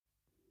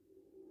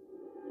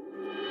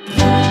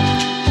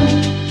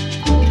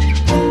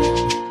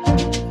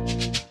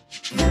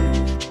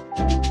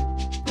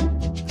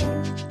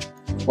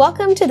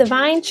Welcome to the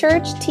Vine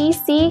Church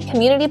TC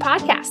Community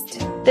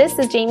Podcast. This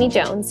is Jamie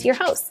Jones, your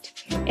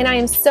host, and I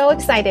am so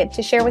excited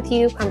to share with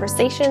you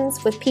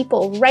conversations with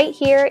people right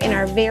here in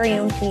our very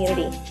own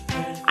community.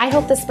 I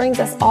hope this brings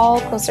us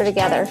all closer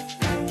together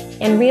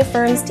and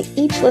reaffirms to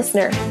each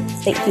listener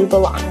that you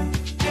belong.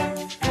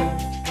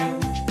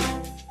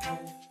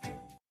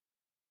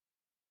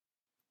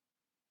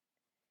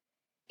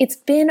 It's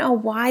been a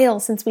while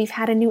since we've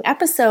had a new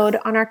episode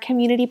on our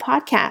community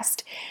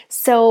podcast,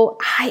 so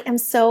I am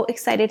so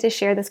excited to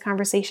share this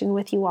conversation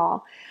with you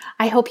all.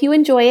 I hope you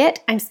enjoy it.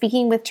 I'm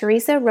speaking with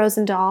Teresa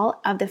Rosendahl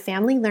of the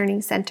Family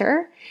Learning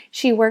Center.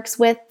 She works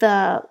with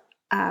the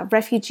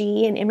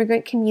refugee and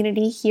immigrant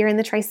community here in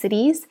the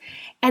Tri-Cities,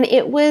 and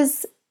it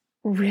was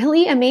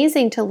really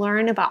amazing to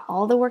learn about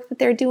all the work that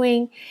they're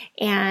doing.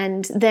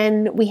 And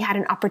then we had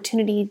an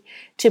opportunity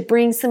to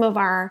bring some of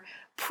our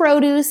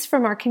produce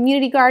from our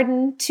community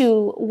garden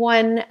to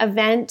one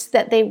event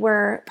that they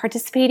were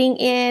participating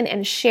in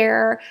and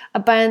share a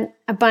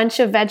bunch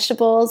of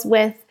vegetables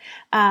with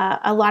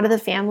a lot of the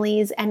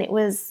families. And it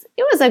was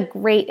a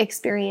great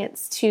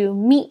experience to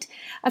meet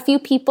a few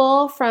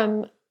people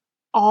from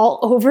all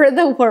over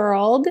the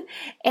world.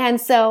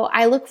 And so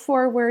I look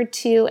forward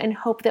to and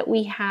hope that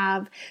we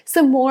have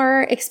some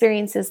more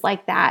experiences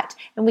like that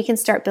and we can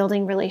start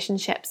building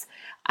relationships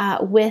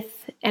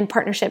with and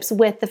partnerships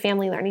with the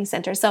Family Learning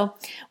Center. So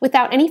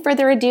without any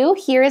further ado,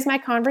 here is my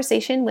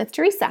conversation with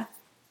Teresa.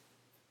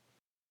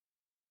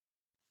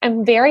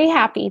 I'm very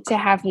happy to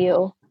have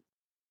you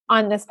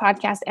on this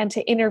podcast and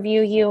to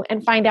interview you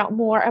and find out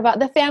more about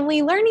the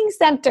Family Learning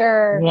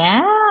Center.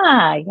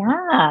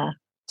 Yeah.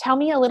 Tell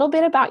me a little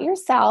bit about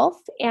yourself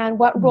and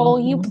what role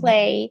you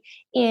play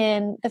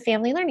in the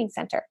Family Learning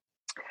Center.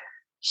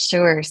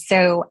 Sure.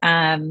 So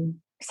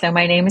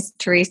my name is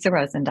Teresa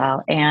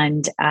Rosendahl,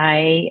 and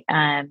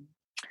I've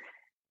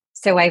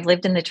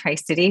lived in the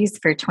Tri-Cities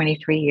for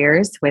 23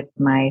 years with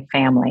my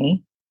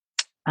family.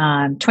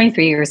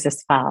 23 years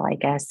this fall, I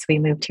guess. We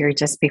moved here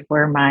just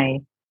before my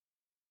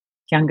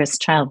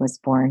youngest child was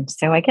born.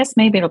 So I guess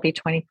maybe it'll be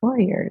 24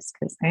 years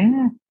because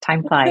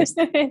time flies.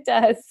 It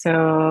does.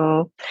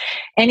 So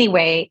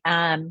anyway,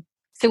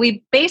 so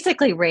we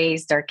basically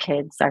raised our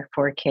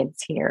four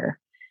kids here.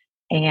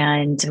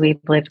 And we've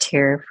lived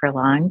here for a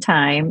long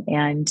time.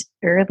 And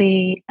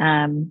I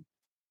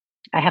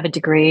have a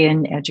degree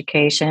in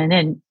education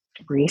and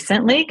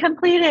recently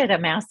completed a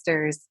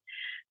master's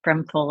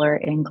from Fuller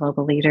in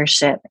global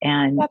leadership.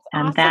 And that's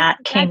awesome.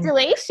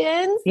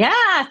 Congratulations.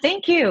 Yeah,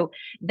 thank you.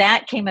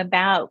 That came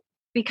about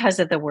because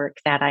of the work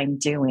that I'm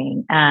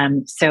doing.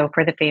 So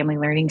for the Family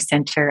Learning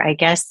Center, I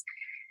guess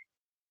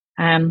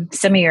some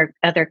of your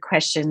other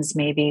questions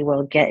maybe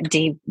will get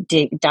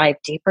dive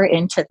deeper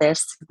into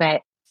this,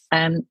 but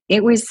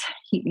it was,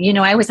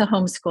 I was a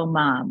homeschool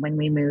mom when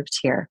we moved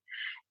here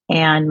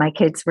and my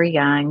kids were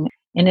young.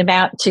 In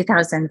about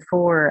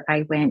 2004,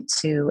 I went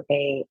to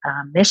a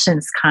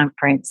missions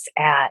conference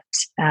at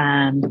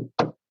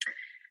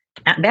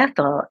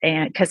Bethel,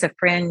 and because a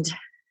friend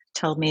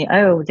told me,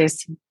 "Oh,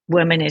 this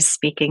woman is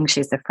speaking.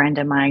 She's a friend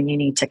of mine. You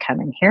need to come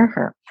and hear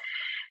her."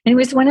 And it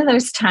was one of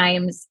those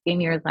times in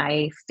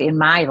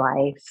my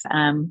life,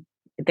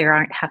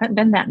 haven't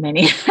been that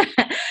many,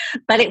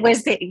 but it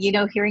was,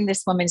 hearing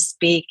this woman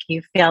speak,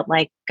 you felt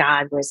like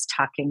God was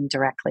talking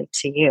directly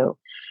to you.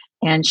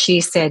 And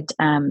she said,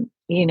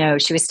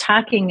 she was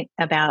talking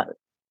about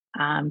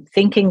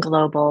thinking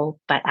global,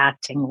 but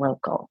acting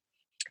local.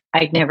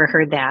 I'd never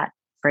heard that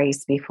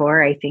phrase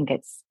before. I think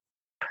it's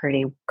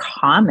pretty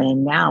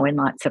common now in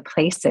lots of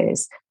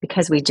places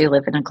because we do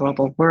live in a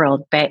global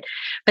world. But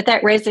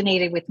that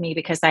resonated with me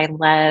because I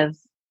love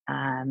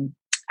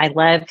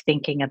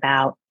thinking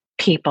about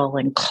people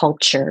and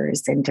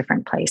cultures in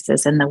different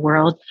places in the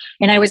world.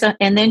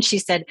 And then she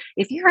said,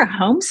 if you're a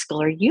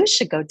homeschooler, you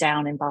should go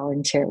down and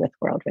volunteer with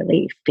World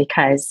Relief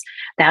because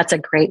that's a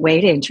great way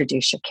to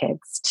introduce your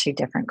kids to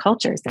different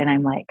cultures. And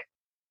I'm like,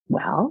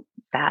 well,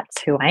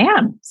 that's who I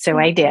am. So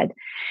I did.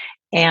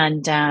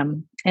 And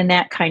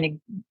that kind of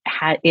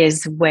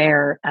is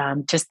where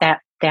just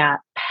that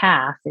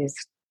path is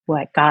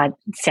what God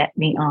set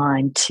me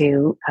on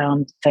to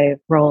the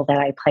role that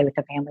I play with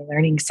the Family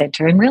Learning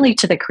Center and really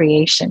to the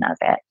creation of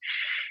it.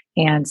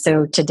 And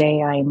so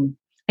today I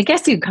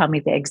guess you'd call me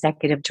the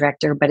executive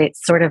director, but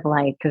it's sort of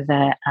like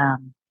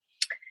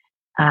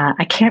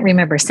I can't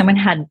remember. Someone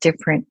had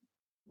different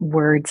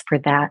words for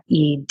that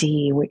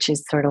ED, which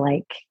is sort of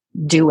like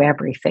do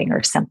everything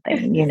or something,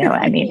 I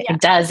mean, yeah. It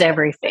does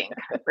everything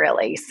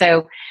really.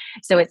 So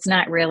it's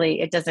not really,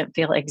 it doesn't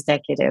feel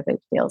executive.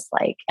 It feels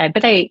like,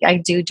 but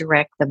I do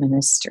direct the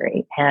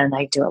ministry and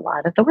I do a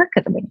lot of the work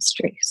of the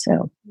ministry.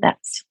 So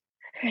that's,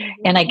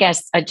 and I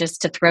guess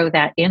just to throw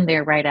that in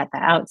there right at the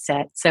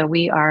outset. So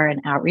we are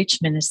an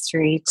outreach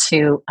ministry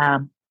to,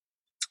 I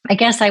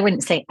guess I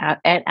wouldn't say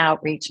an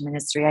outreach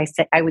ministry. I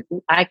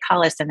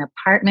call us an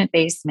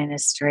apartment-based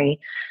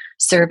ministry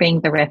serving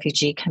the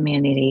refugee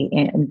community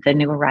and the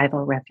new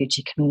arrival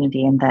refugee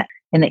community in the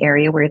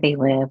area where they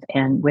live,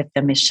 and with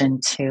the mission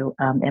to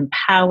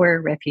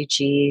empower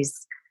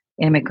refugees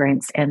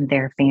immigrants and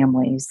their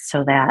families,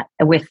 so that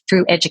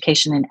through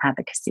education and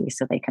advocacy,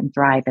 so they can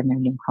thrive in their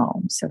new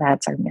home. So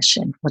that's our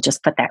mission. We'll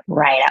just put that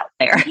right out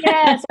there.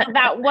 Yes, well,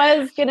 that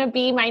was going to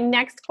be my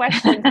next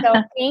question. So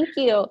thank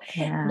you.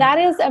 Yeah. That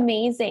is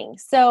amazing.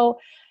 So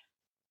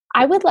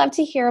I would love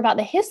to hear about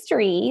the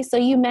history. So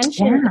you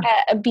mentioned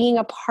being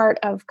a part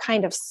of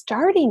kind of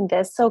starting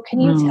this. So can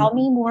you tell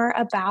me more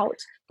about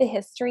the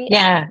history of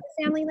the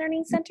Family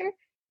Learning Center?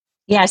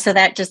 Yeah, so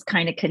that just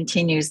kind of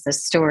continues the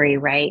story,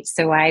 right?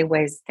 So I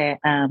was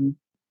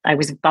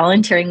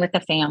volunteering with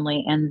a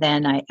family, and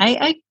then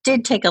I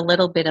did take a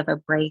little bit of a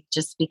break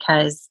just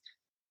because,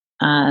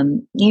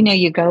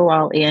 you go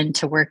all in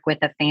to work with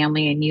a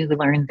family and you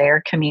learn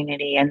their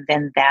community, and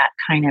then that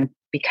kind of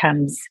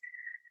becomes,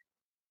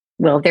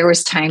 well, there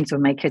was times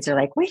when my kids are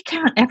like, we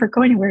can't ever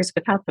go anywhere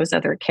without those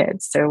other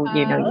kids. So,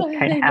 you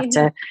kind of have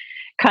to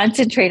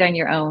concentrate on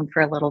your own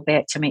for a little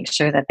bit to make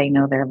sure that they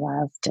know they're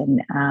loved.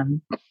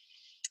 And,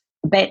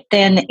 but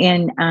then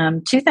in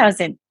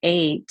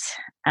 2008,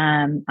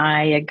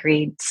 I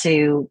agreed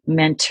to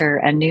mentor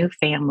a new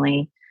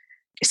family.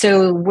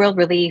 So World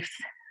Relief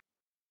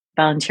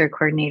volunteer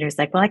coordinators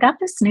like, well, I got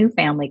this new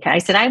family. I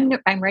said,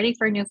 I'm ready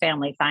for a new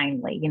family.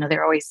 Finally,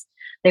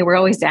 they were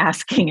always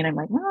asking, and I'm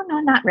like, no,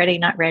 not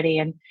ready.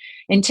 And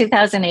in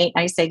 2008,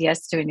 I said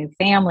yes to a new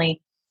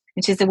family,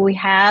 and she said, well, we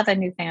have a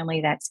new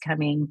family that's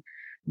coming.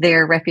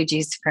 They're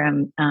refugees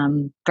from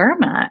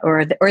Burma,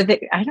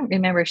 I don't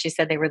remember if she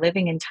said they were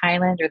living in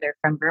Thailand or they're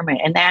from Burma,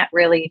 and that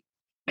really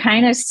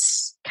kind of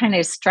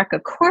struck a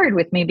chord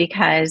with me,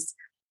 because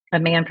a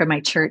man from my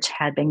church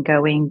had been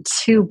going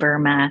to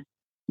Burma.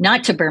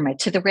 Not to Burma,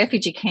 to the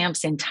refugee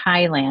camps in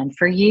Thailand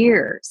for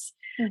years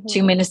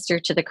to minister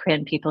to the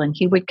Karen people. And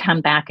he would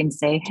come back and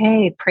say,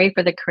 hey, pray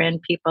for the Karen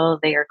people.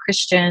 They are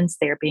Christians.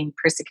 They are being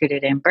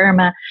persecuted in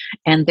Burma,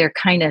 and they're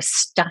kind of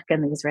stuck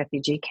in these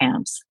refugee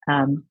camps.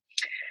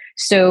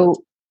 So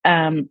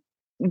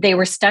they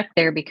were stuck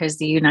there because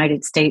the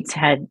United States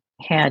had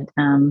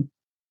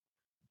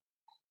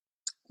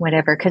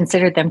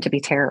considered them to be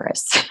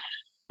terrorists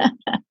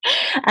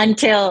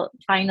until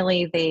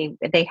finally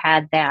they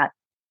had that.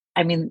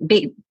 I mean,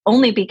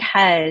 only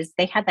because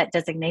they had that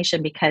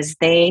designation because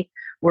they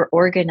were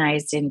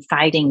organized in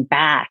fighting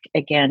back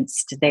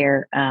against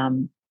their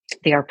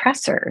the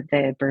oppressor,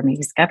 the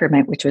Burmese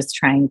government, which was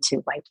trying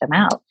to wipe them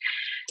out.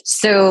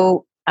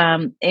 So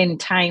in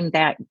time,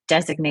 that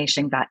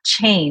designation got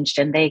changed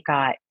and they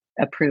got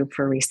approved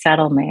for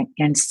resettlement.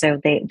 And so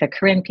the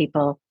Karen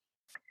people,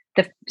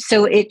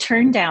 so it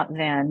turned out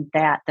then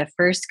that the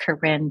first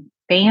Karen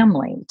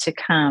family to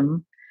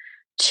come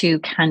to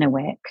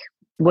Kennewick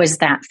was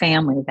that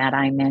family that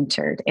I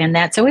mentored. And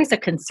that's always a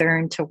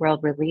concern to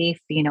World Relief.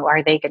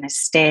 Are they going to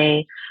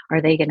stay?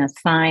 Are they going to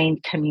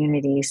find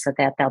community so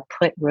that they'll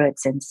put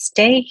roots and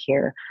stay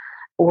here?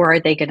 Or are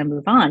they going to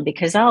move on?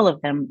 Because all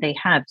of them, they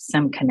have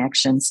some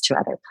connections to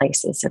other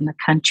places in the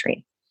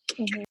country.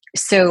 Mm-hmm.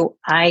 So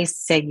I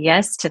said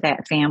yes to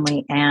that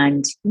family.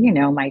 And,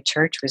 my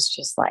church was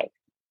just like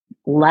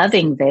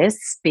loving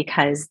this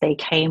because they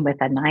came with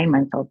a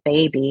 9-month-old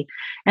baby.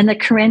 And the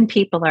Karen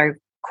people are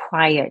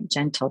quiet,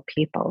 gentle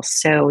people.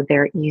 So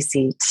they're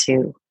easy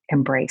to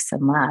embrace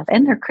and love.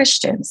 And they're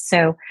Christians.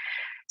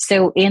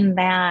 So in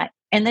that,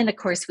 and then of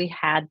course we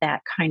had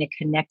that kind of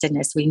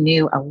connectedness. We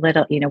knew a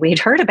little, we'd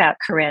heard about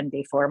Karen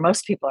before.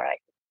 Most people are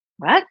like,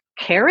 what?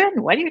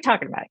 Karen? What are you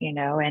talking about?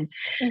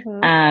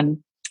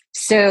 And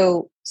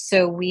so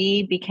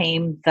we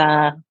became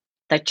the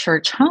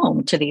church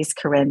home to these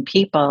Karen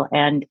people.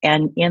 And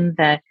in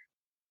the,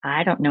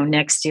 I don't know,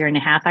 next year and a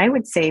half, I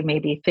would say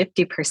maybe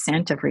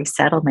 50% of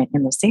resettlement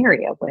in this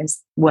area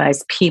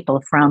was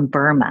people from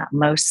Burma,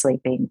 mostly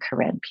being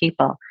Karen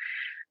people.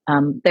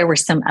 There were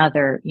some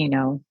other,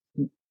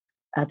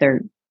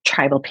 other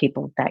tribal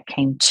people that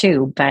came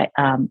too, but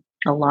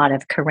a lot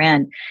of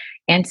Karen.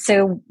 And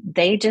so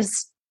they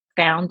just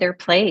found their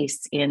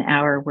place in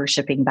our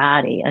worshiping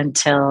body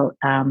until,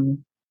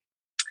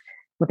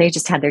 they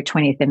just had their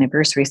 20th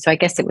anniversary. So I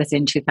guess it was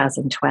in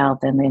 2012.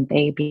 And then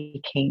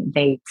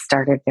they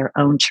started their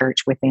own church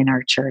within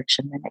our church.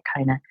 And then it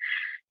kind of,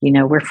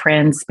 we're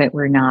friends, but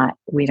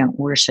we don't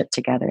worship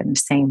together in the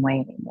same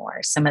way anymore.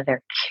 Some of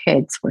their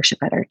kids worship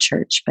at our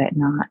church, but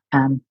not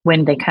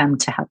when they come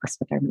to help us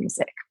with our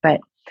music.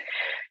 But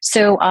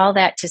so all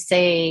that to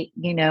say,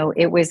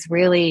 it was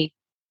really,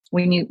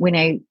 when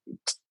I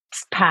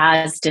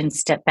paused and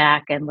stepped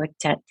back and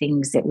looked at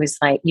things, it was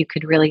like you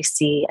could really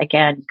see,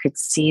 again, you could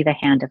see the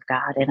hand of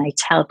God. And I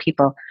tell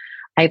people,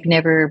 I've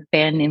never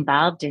been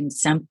involved in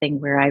something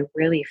where I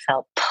really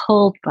felt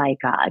pulled by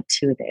God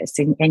to this.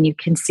 And you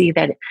can see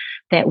that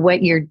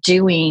what you're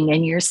doing,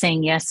 and you're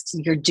saying, yes,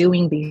 you're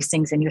doing these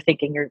things and you're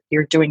thinking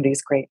you're doing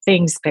these great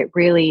things, but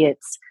really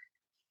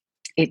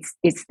it's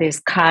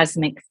this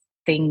cosmic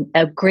thing,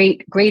 a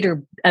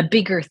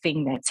bigger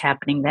thing that's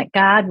happening, that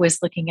God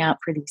was looking out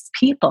for these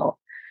people.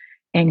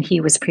 And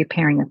he was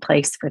preparing a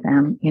place for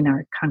them in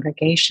our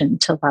congregation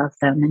to love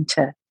them and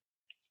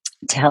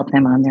to help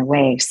them on their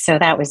way. So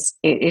that was,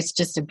 it's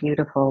just a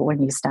beautiful,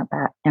 when you step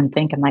back and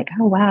think, I'm like,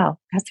 oh, wow,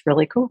 that's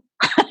really cool.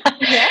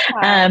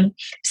 Yeah.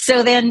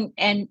 So then,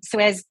 and so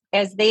as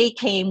they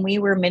came, we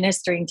were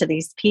ministering to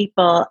these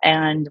people,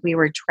 and we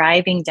were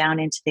driving down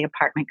into the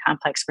apartment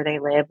complex where they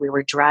live. We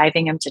were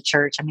driving them to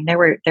church. I mean, there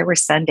were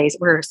Sundays.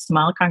 We're a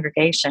small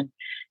congregation,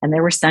 and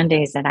there were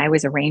Sundays that I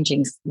was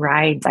arranging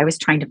rides. I was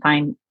trying to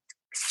find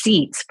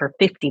seats for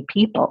 50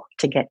 people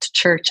to get to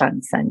church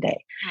on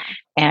Sunday.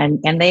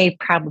 And they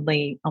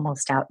probably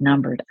almost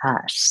outnumbered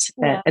us.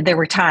 Yeah. There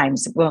were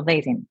times, well, they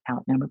didn't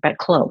outnumber, but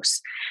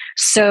close.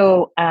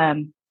 So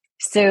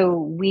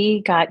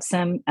we got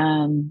some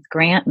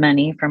grant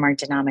money from our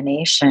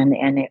denomination,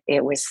 and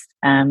it was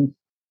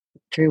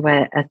through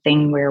a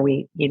thing where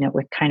we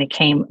kind of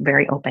came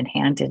very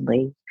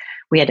open-handedly.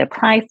 We had to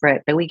apply for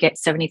it, but we get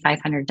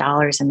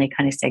 $7,500, and they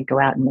kind of said, go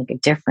out and make a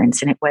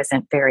difference. And it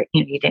wasn't very,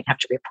 you didn't have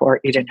to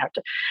report, you didn't have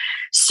to.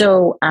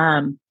 So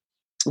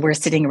we're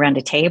sitting around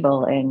a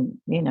table, and,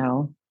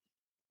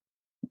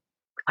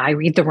 I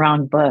read the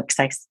wrong books.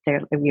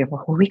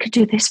 Well, we could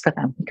do this for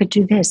them. We could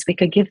do this. We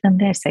could give them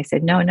this. I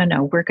said, no,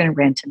 we're going to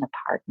rent an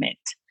apartment.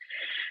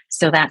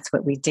 So that's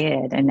what we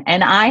did. And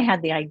I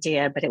had the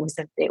idea, but it was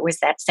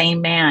that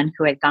same man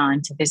who had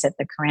gone to visit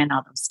the Koran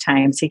all those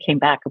times. He came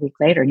back a week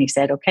later, and he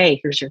said,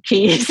 okay, here's your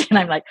keys. And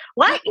I'm like,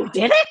 what? You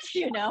did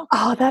it?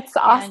 Oh, that's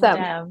awesome.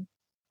 And,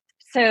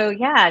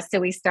 so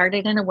we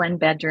started in a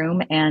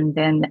 1-bedroom, and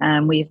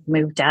then we've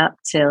moved up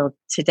till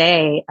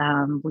today.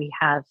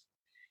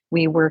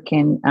 We work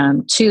in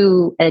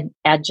 2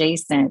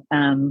 adjacent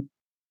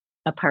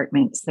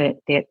apartments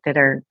that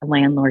our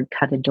landlord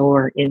cut a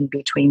door in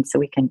between, so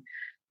we can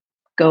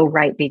go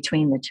right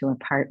between the 2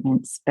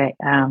 apartments. But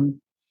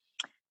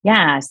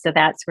so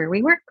that's where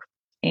we work.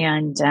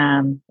 And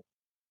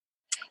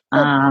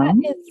that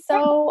is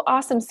so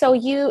awesome. So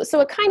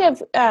it kind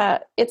of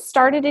it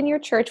started in your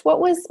church.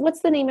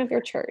 What's the name of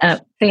your church?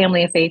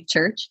 Family of Faith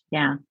Church.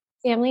 Yeah.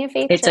 Family of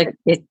Faith Church.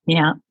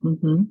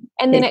 Mm-hmm.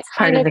 And then it's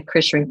part of the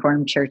Christian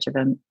Reformed Church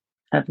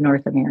of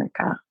North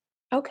America.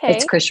 Okay.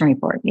 It's Christian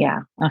Reformed. Yeah.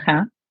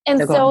 Uh-huh.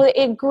 And so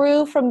it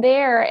grew from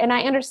there. And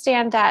I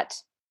understand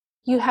that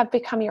you have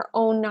become your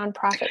own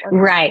nonprofit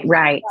organization.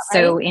 Right.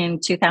 So in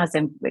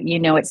 2000,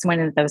 it's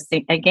one of those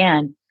things,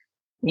 again,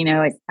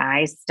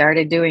 I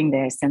started doing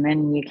this, and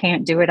then you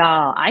can't do it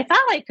all. I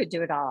thought I could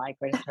do it all. I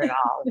couldn't do it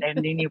all. And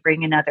then you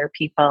bring in other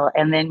people.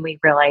 And then we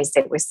realized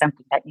it was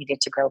something that needed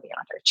to grow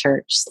beyond our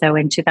church. So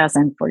in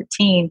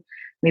 2014,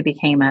 we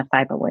became a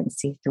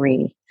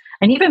 501c3.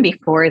 And even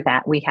before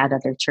that, we had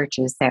other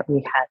churches that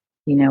we had,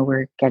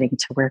 were getting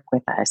to work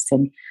with us.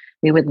 And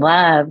we would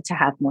love to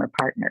have more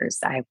partners.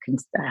 I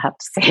have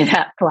to say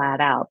that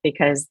flat out,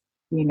 because,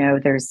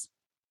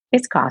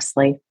 it's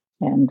costly.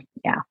 And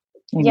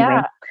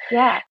anyway.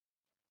 Yeah.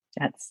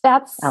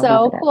 That's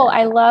so cool.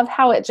 I love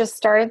how it just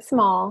started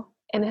small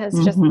and has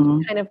just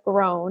kind of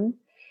grown.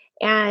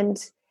 And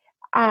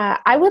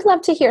I would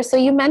love to hear. So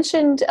you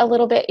mentioned a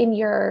little bit in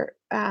your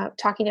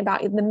talking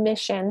about the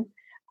mission.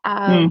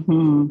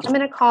 I'm going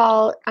to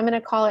call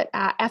it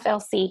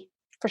FLC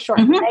for short.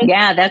 Right?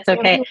 Yeah, that's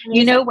okay.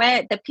 You know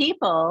what? The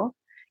people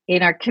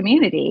in our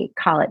community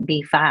call it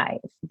B5.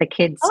 The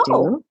kids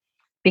do,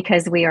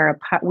 because we are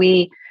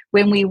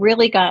when we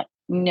really got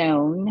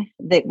known,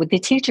 that the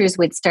teachers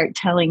would start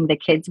telling the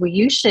kids, well,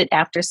 you should,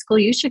 after school,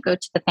 you should go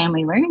to the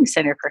Family Learning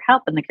Center for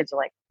help. And the kids are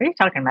like, what are you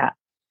talking about?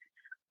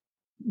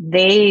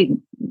 They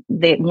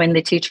when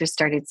the teachers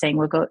started saying,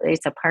 well, go,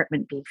 it's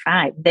apartment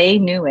B5, they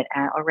knew it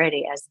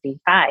already as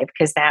B5,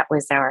 because that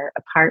was our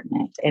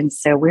apartment. And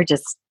so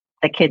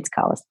the kids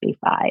call us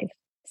B5.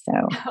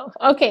 So,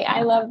 okay.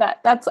 I love that.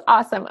 That's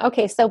awesome.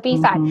 Okay. So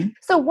B5.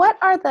 So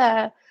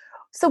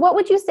what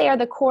would you say are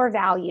the core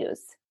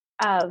values?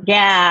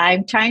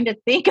 I'm trying to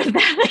think of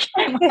that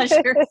again while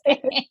you're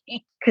saying,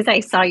 because I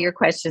saw your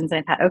questions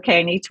and thought, okay,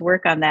 I need to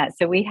work on that.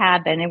 So we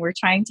have been, and we're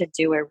trying to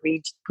do a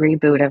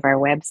reboot of our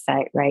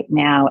website right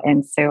now.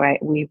 And so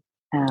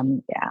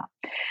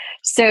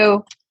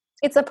So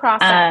it's a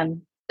process.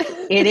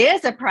 It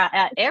is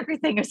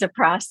everything is a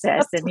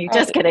process. That's and you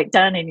just get it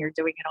done and you're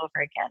doing it over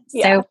again.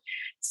 Yeah.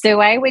 So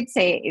I would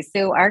say,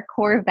 our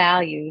core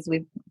values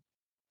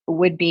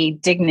would be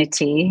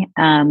dignity,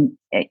 on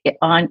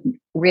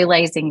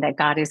realizing that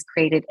God has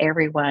created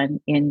everyone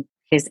in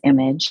His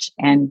image,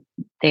 and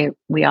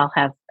we all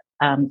have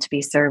to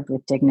be served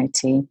with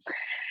dignity.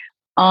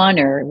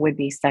 Honor would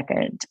be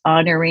second,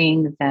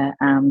 honoring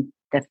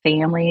the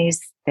families,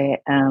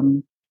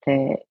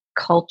 the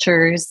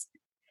cultures,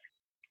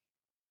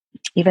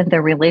 even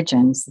the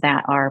religions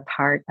that are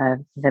part of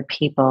the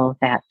people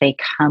that they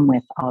come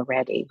with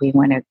already. We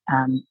want to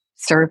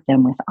serve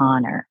them with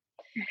honor.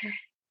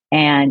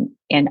 And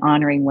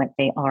honoring what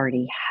they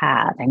already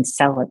have and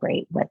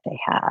celebrate what they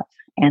have.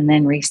 And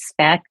then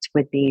respect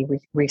would be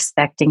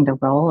respecting the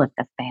role of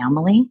the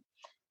family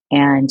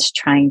and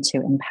trying to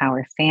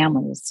empower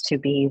families to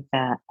be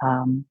the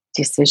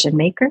decision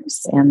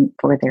makers and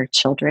for their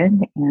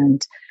children,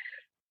 and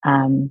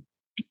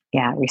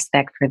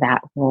respect for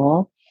that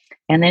role.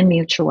 And then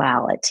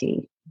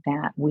mutuality,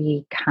 that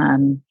we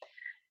come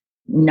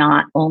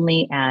not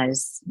only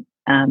as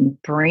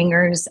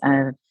bringers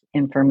of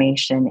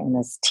information and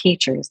as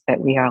teachers, but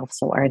we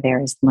also are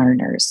there as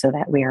learners so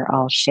that we are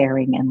all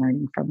sharing and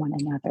learning from one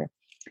another.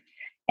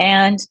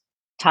 And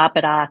top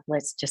it off,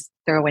 let's just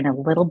throw in a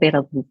little bit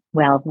of,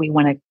 well, we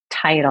want to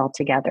tie it all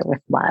together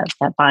with love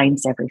that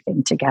binds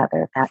everything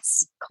together.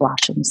 That's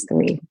Colossians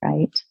 3,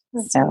 right?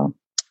 Mm-hmm. So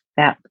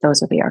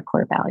those would be our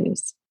core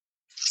values.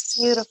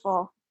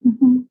 Beautiful.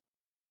 Mm-hmm.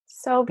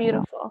 So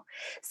beautiful.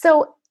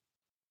 So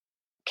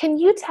can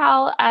you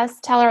tell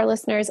our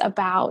listeners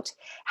about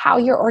how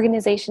your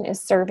organization is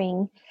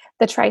serving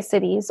the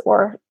Tri-Cities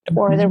or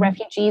the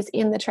refugees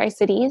in the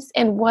Tri-Cities,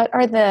 and what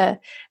are the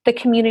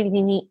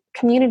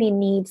community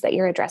needs that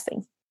you're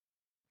addressing?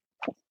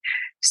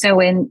 So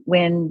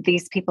when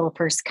these people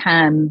first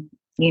come,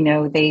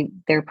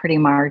 they're pretty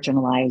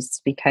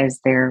marginalized because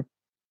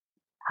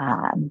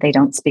they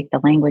don't speak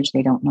the language,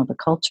 they don't know the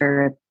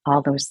culture,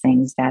 all those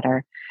things that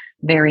are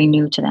very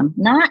new to them.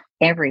 Not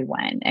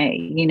everyone.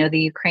 The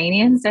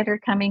Ukrainians that are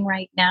coming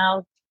right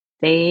now,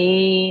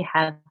 they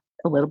have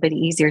a little bit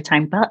easier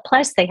time, but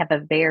plus they have a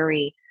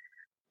very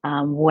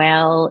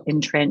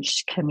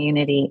well-entrenched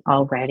community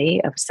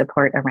already of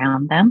support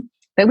around them.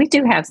 But we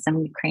do have some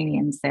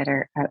Ukrainians that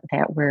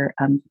we're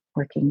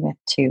working with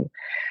too.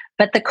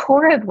 But the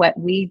core of what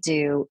we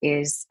do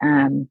is,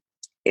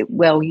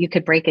 you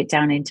could break it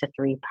down into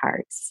 3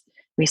 parts.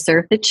 We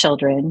serve the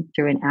children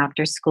through an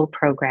after-school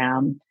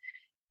program,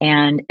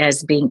 and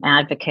as being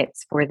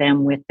advocates for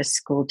them with the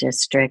school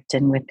district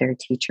and with their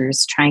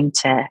teachers, trying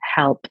to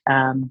help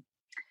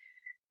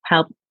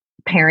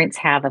parents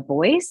have a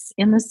voice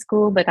in the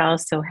school, but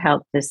also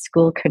help the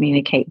school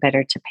communicate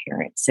better to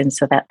parents, and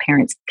so that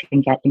parents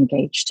can get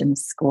engaged in the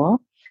school.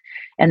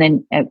 And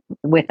then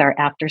with our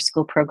after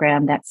school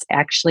program, that's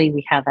actually,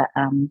 we have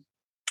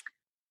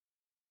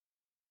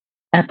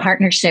a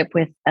partnership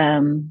with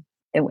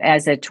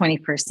as a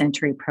 21st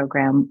century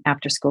program,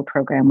 after school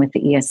program with the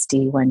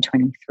ESD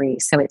 123.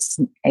 So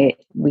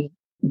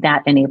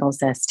that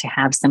enables us to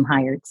have some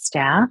hired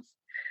staff.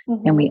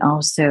 Mm-hmm. And we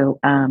also,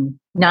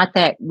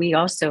 we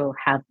also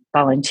have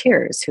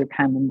volunteers who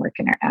come and work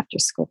in our after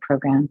school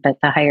program,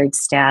 but the hired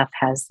staff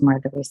has more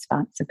of the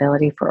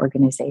responsibility for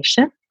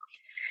organization.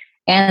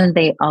 And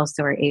they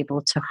also are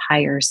able to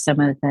hire some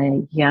of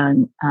the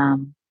young,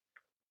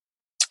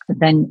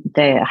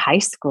 the high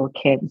school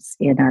kids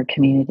in our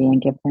community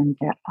and give them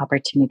the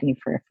opportunity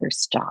for a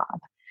first job.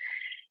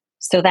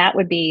 So that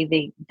would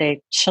be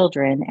the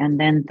children. And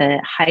then the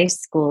high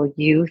school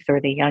youth or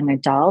the young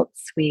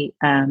adults, we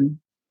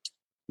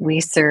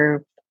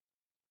serve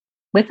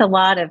with a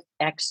lot of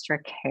extra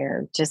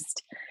care.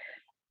 Just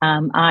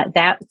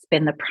that's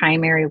been the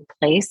primary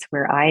place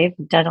where I've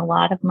done a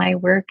lot of my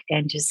work,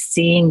 and just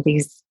seeing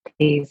these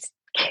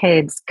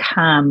kids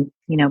come,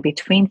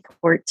 between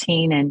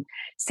 14 and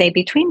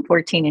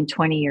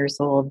 20 years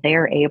old,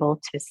 they're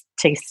able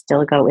to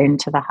still go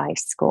into the high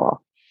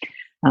school.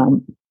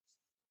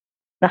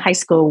 The high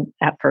school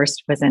at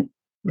first wasn't,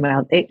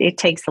 it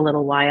takes a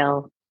little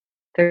while.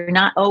 They're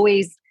not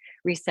always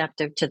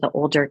receptive to the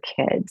older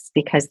kids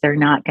because they're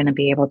not going to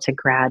be able to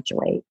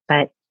graduate,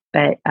 but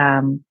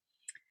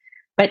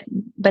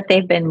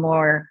they've been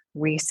more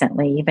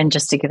recently, even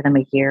just to give them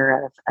a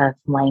year of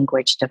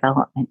language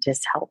development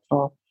is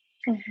helpful.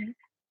 Mm-hmm.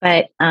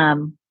 But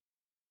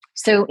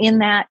so in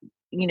that,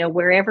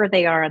 wherever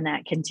they are on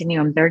that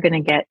continuum, they're going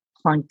to get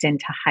plunked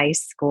into high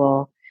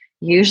school.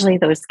 Usually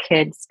those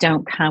kids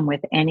don't come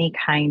with any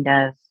kind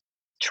of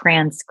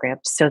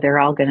transcript, so they're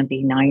all going to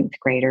be 9th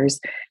graders.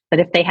 But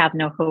if they have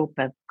no hope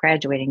of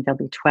graduating, they'll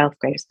be 12th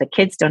graders. The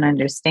kids don't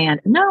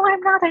understand, no,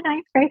 I'm not a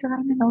 9th grader,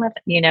 I'm an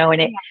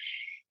 11th,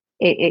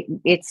 and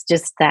it's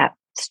just that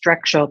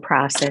structural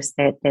process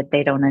that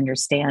they don't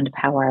understand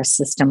how our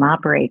system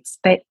operates.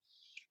 But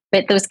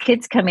those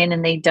kids come in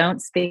and they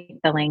don't speak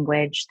the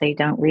language, they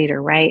don't read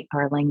or write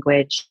our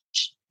language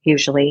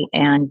usually,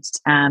 and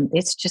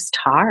it's just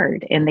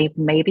hard. And they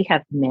maybe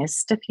have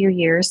missed a few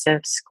years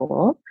of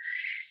school,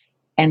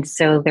 and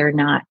so they're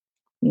not,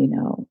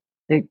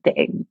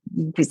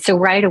 so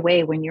right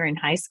away when you're in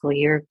high school,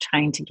 you're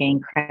trying to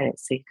gain credit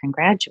so you can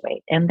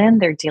graduate. And then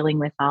they're dealing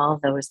with all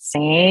those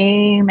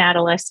same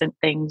adolescent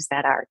things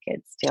that our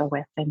kids deal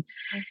with.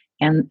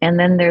 And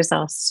then there's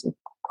also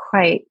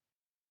quite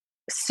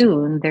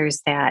soon,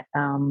 there's that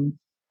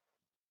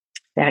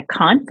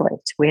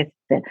conflict with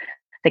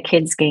the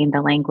kids gain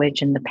the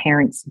language and the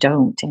parents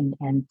don't.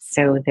 And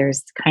so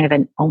there's kind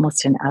of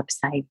almost an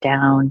upside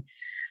down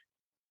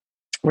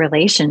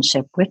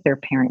relationship with their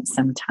parents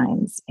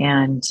sometimes.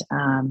 And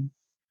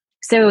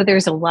so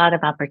there's a lot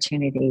of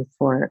opportunity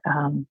for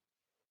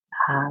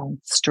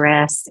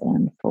stress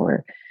and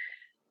for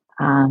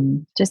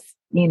just,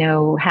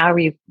 how are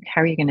you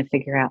going to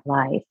figure out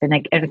life?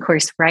 And of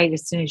course, right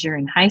as soon as you're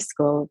in high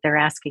school, they're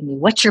asking you,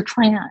 what's your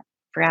plan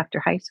for after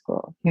high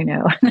school?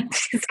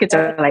 These kids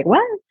are like,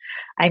 what?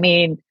 I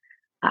mean,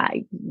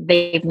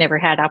 they've never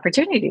had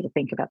opportunity to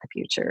think about the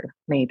future.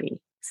 Maybe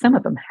some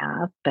of them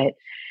have, but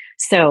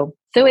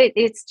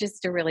it's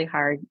just a really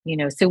hard,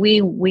 so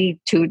we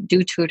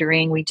do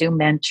tutoring, we do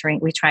mentoring,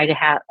 we try to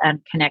have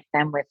connect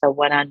them with a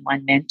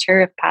one-on-one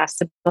mentor if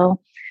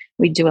possible.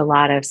 We do a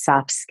lot of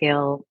soft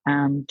skill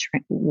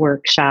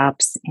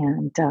workshops,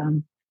 and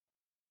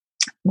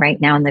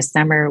right now in the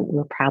summer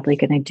we're probably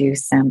going to do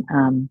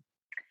some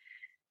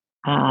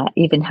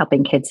even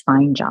helping kids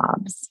find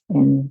jobs.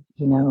 And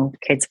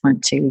kids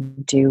want to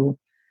do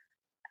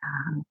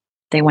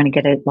they want to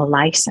get a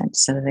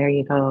license. So there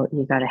you go.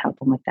 You got to help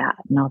them with that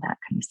and all that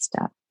kind of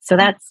stuff. So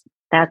that's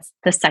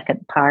the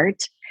second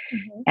part.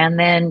 Mm-hmm. And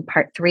then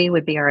part 3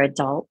 would be our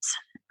adult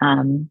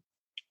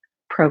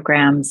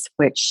programs,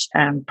 which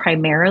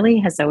primarily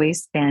has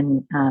always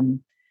been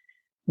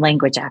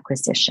language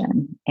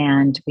acquisition.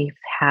 And we've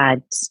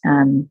had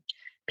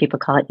people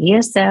call it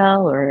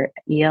ESL or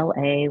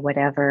ELA,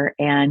 whatever.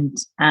 And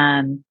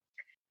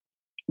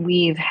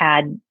we've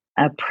had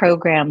a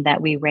program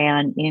that we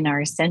ran in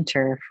our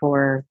center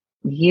for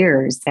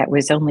years that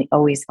was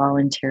always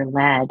volunteer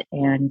led.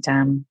 And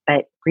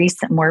but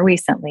more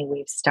recently,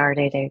 we've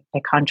started a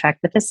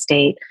contract with the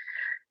state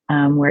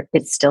where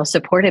it's still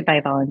supported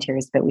by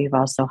volunteers, but we've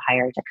also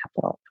hired a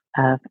couple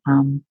of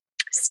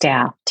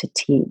staff to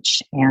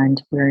teach,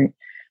 and we're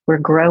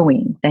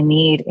growing. The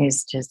need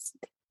is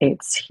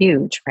it's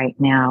huge right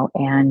now.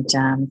 And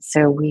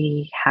so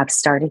we have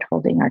started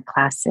holding our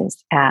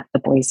classes at the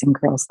Boys and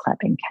Girls Club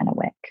in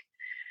Kennewick,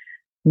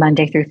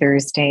 Monday through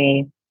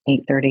Thursday,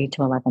 8:30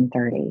 to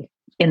 11:30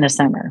 in the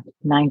summer,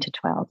 9 to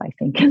 12, I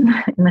think, in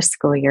the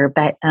school year.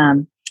 But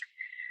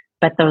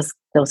those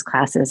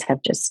classes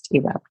have just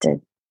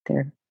erupted.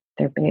 They're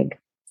big.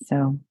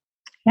 So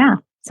yeah.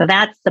 So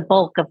that's the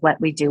bulk of what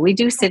we do. We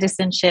do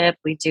citizenship.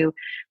 We do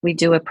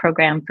a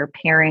program for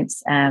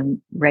parents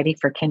ready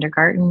for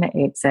kindergarten.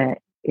 It's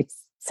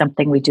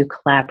something we do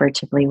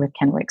collaboratively with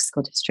Kennewick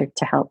School District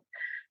to help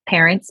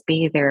parents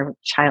be their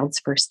child's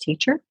first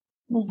teacher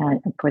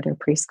for their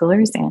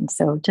preschoolers. And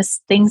so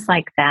just things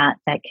like that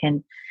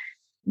can,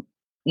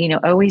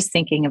 always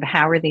thinking of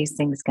how are these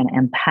things going to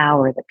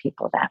empower the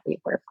people that we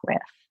work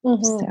with.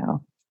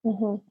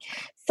 Mm-hmm.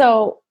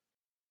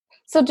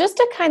 So just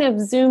to kind of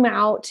zoom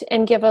out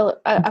and give a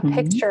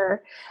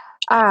picture,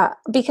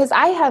 because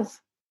I have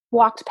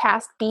walked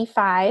past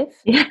B5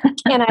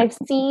 and I've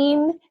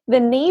seen the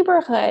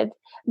neighborhood,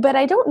 but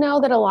I don't know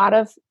that a lot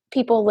of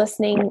people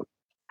listening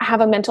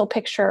have a mental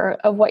picture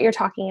of what you're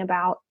talking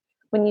about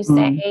when you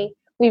say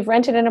we've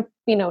rented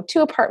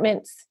 2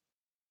 apartments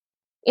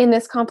in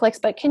this complex.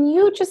 But can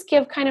you just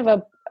give kind of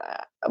a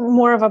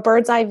more of a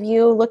bird's eye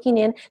view looking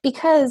in,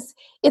 because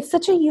it's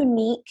such a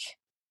unique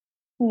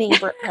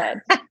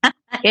neighborhood.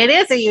 It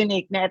is a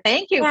unique net.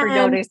 Thank you for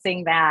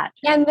noticing that.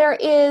 And there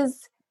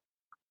is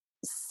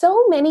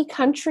so many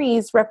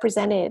countries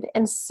represented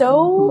and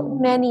so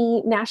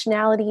many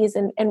nationalities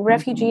and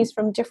refugees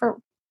from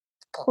different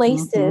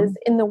places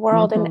in the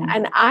world.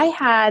 And I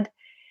had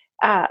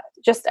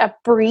just a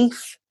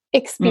brief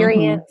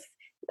experience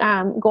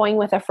going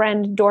with a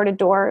friend door to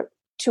door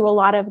to a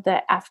lot of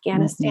the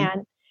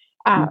Afghanistan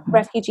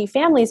refugee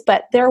families,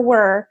 but there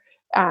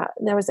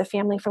was a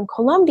family from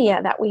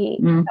Colombia that we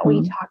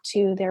talked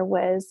to. There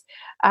was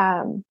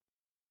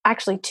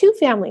actually 2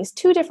 families,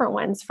 2 different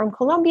ones from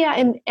Colombia,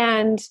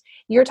 and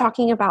you're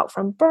talking about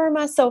from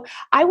Burma. So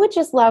I would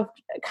just love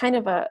kind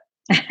of a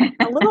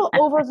little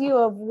overview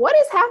of what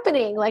is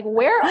happening, like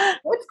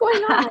what's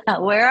going on?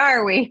 Where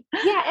are we?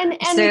 Yeah, and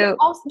so,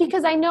 also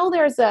because I know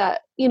there's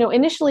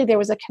initially there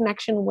was a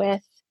connection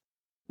with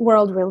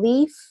World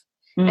Relief,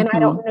 and I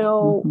don't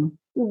know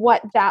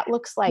what that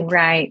looks like.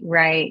 Right.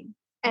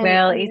 And,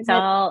 well, it's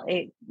all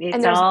and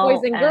there's all,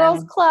 Boys and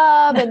Girls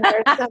Club, and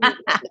there's some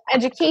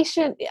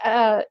education,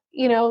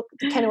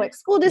 Kennewick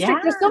School District.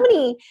 Yeah. There's so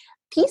many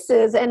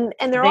pieces, and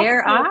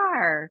they're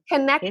all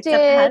connected. It's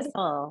a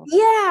puzzle.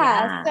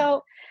 Yeah.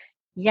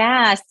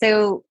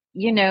 So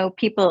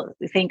people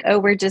think, oh,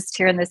 we're just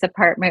here in this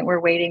apartment.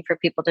 We're waiting for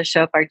people to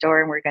show up our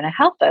door, and we're going to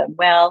help them.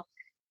 Well,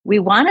 we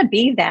want to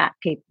be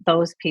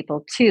those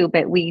people too,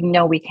 but we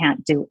know we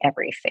can't do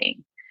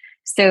everything.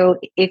 So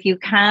if you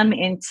come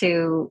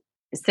into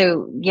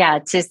to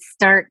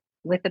start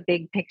with the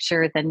big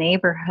picture, the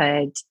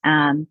neighborhood.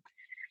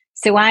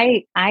 So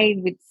I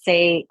would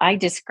say I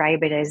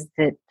describe it as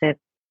that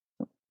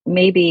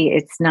maybe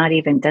it's not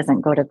even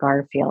doesn't go to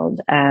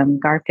Garfield.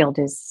 Garfield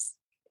is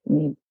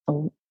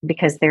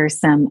because there's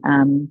some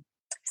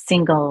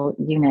single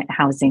unit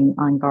housing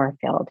on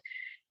Garfield.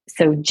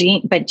 So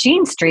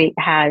Jean Street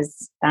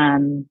has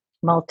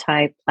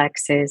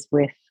multiplexes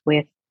with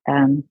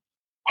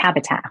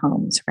Habitat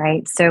homes,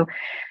 right? So.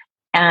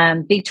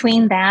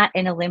 Between that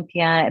and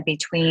Olympia,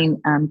 between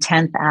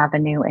 10th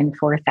Avenue and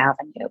 4th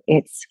Avenue,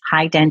 it's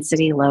high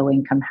density, low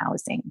income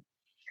housing.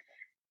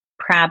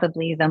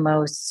 Probably the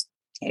most,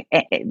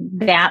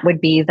 that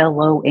would be the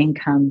low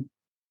income,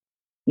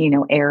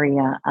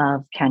 area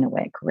of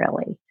Kennewick,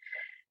 really.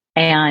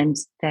 And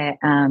the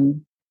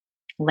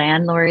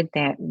landlord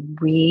that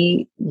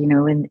we,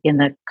 in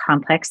the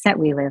complex that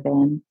we live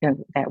in,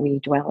 that we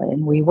dwell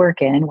in, we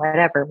work in,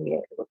 whatever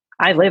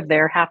I live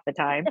there half the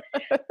time.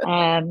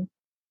 Um,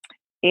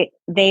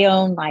 they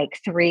own like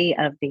 3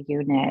 of the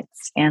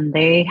units, and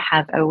they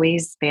have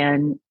always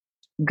been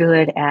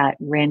good at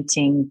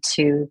renting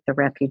to the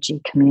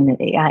refugee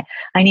community. I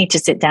need to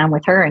sit down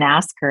with her and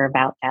ask her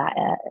about that,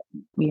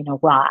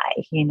 why,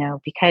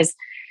 because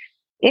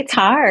it's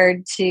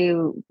hard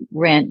to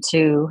rent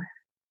to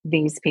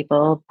these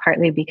people,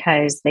 partly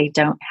because they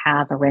don't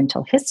have a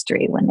rental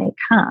history when they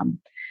come.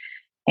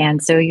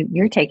 And so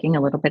you're taking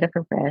a little bit of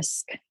a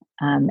risk.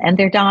 And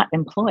they're not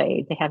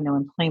employed. They have no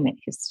employment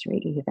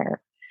history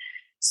either.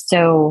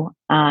 So,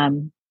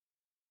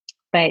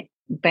 but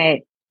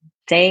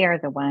they are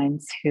the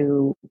ones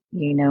who,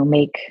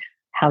 make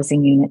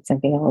housing units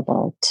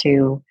available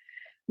to,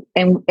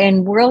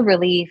 and World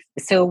Relief.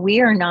 So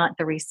we are not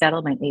the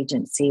resettlement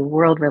agency.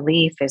 World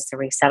Relief is the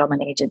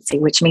resettlement agency,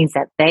 which means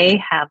that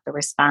they have the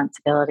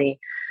responsibility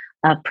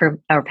of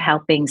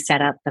helping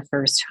set up the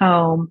first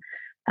home,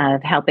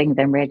 of helping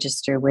them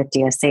register with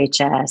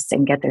DSHS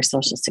and get their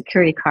social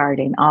security card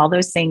and all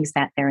those things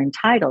that they're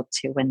entitled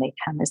to when they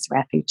come as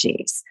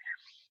refugees.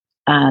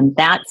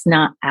 That's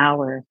not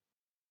our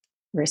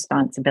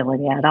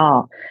responsibility at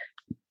all.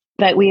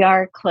 But we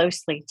are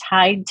closely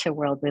tied to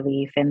World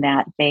Relief in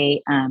that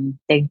they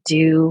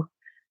do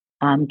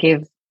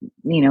give,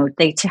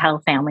 they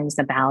tell families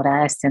about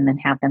us and then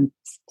have them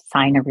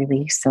sign a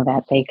release so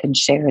that they can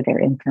share their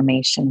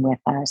information with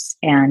us.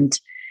 And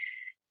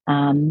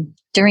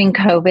during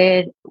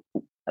COVID,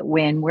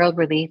 when World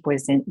Relief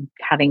was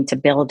having to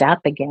build up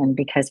again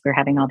because we're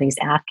having all these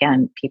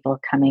Afghan people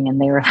coming, and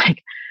they were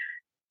like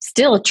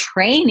still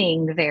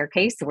training their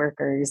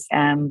caseworkers,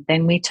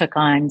 then we took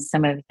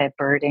some of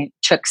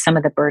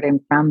the burden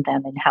from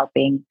them in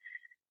helping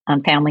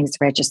families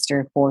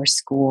register for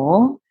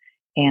school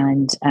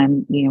and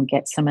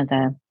get some of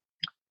the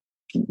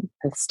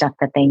stuff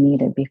that they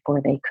needed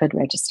before they could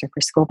register for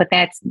school. But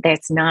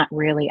that's not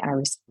really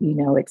ours.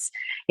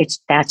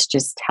 That's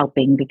just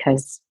helping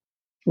because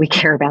we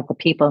care about the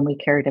people and we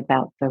cared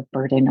about the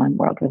burden on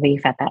World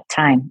Relief at that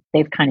time.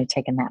 They've kind of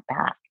taken that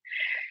back.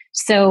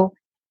 So,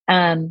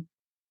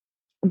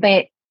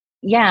 but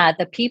yeah,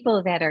 the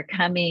people that are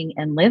coming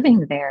and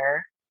living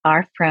there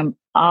are from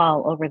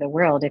all over the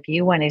world. If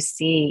you want to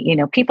see,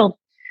 people,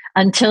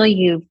 until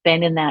you've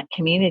been in that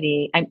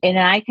community, and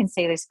I can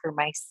say this for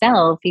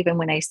myself, even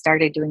when I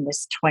started doing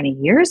this 20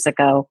 years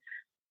ago,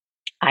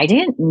 I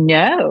didn't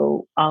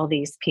know all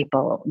these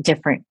people,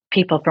 different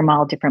people from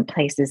all different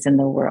places in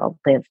the world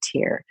lived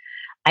here.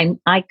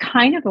 I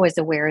kind of was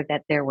aware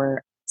that there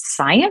were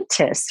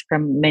scientists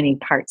from many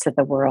parts of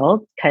the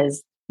world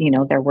because,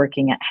 they're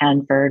working at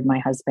Hanford. My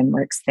husband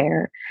works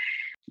there.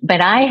 But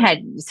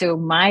my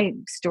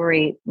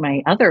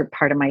other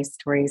part of my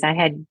story is I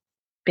had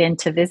been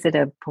to visit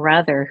a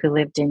brother who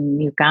lived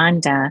in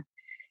Uganda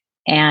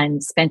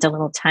and spent a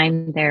little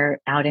time there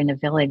out in a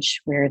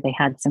village where they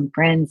had some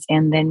friends.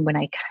 And then when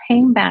I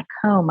came back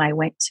home, I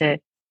went to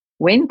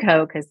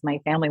Winco because my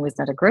family was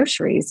at a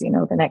groceries,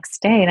 the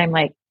next day. And I'm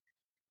like,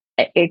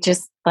 I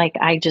just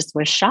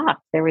was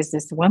shocked. There was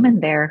this woman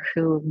there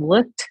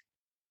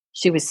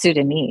she was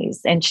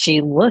Sudanese, and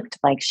she looked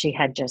like she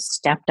had just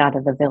stepped out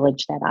of the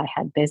village that I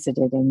had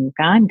visited in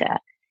Uganda.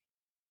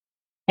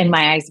 And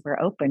my eyes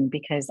were open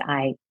because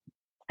I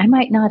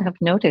might not have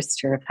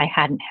noticed her if I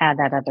hadn't had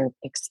that other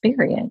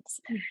experience.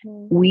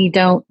 Mm-hmm. We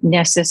don't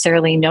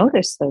necessarily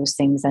notice those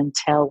things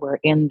until we're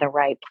in the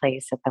right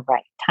place at the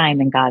right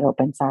time and God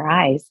opens our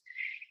eyes.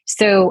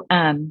 So,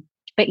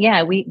 but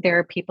yeah, there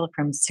are people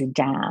from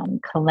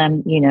Sudan,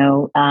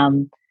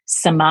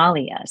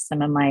 Somalia.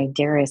 Some of my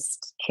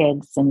dearest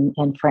kids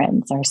and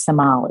friends are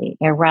Somali,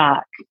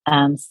 Iraq,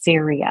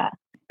 Syria,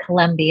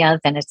 Colombia,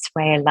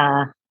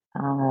 Venezuela.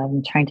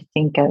 I'm trying to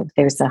think of,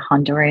 there's a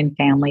Honduran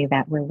family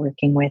that we're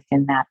working with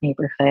in that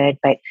neighborhood,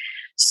 but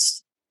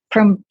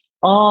from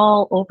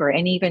all over,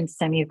 and even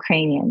some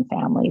Ukrainian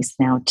families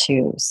now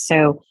too.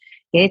 So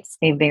it's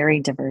a very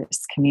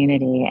diverse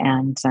community.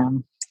 And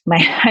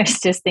I was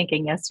just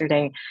thinking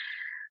yesterday,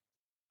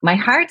 my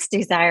heart's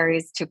desire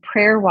is to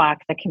prayer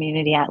walk the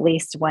community at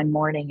least one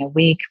morning a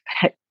week.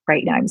 But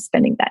right now I'm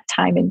spending that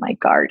time in my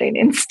garden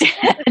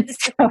instead.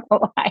 So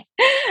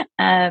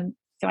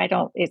I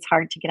don't, it's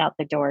hard to get out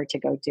the door to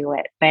go do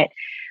it. But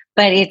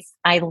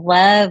I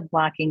love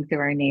walking through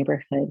our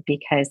neighborhood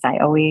because I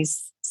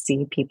always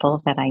see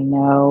people that I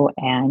know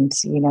and,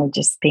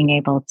 just being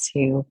able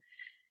to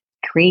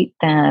greet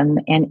them.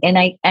 And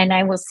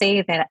I will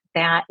say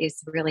that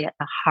is really at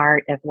the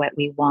heart of what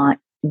we want.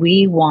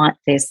 We want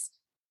this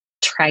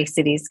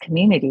Tri-Cities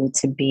community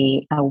to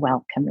be a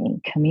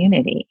welcoming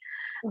community.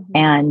 Mm-hmm.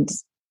 And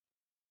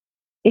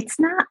it's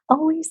not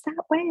always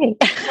that way.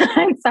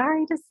 I'm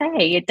sorry to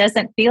say, it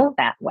doesn't feel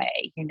that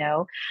way.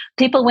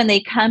 People, when they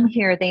come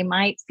here, they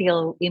might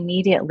feel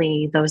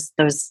immediately, those,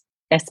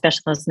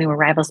 especially those new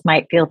arrivals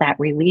might feel that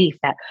relief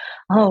that,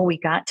 oh, we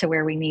got to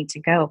where we need to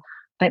go.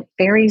 But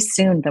very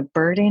soon, the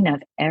burden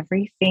of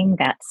everything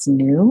that's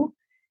new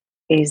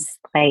is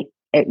like,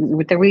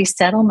 the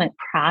resettlement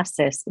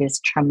process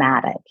is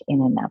traumatic in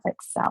and of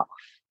itself.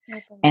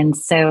 Okay. And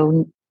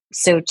so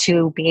so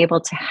to be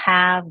able to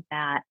have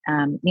that,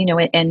 and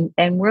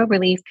World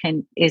Relief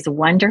is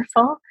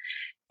wonderful,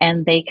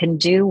 and they can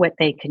do what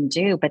they can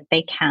do, but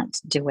they can't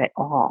do it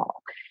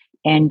all,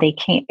 and they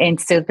can't. And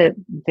so the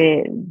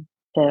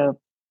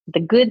the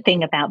good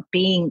thing about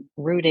being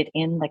rooted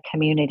in the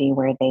community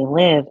where they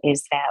live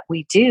is that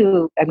we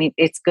do. I mean,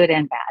 it's good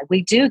and bad.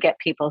 We do get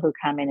people who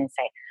come in and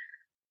say,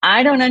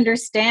 I don't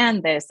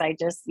understand this. I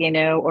just,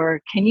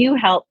 or can you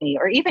help me?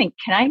 Or even,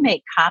 can I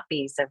make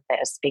copies of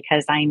this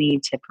because I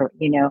need to,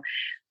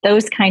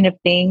 those kind of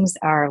things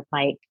are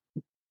like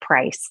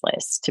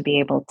priceless to be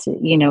able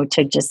to,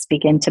 to just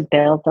begin to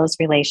build those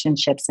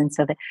relationships. And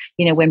so that,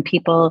 when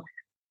people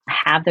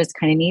have those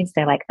kind of needs,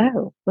 they're like,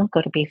 oh, we'll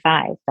go to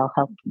B5. They'll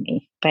help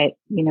me. But,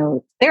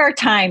 there are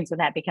times when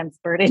that becomes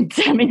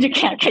burdensome and you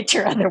can't get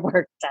your other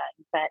work done.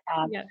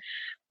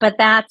 But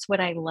that's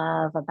what I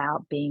love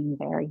about being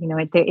there.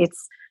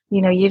 It's,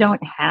 you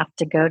don't have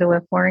to go to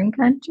a foreign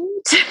country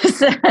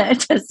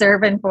to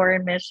serve in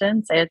foreign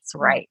missions. It's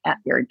right at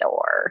your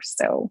door.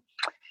 So,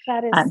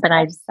 that is, but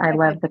I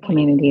love the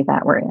community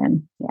that we're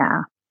in.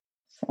 Yeah.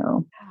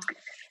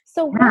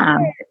 So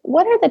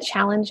what are the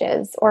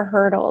challenges or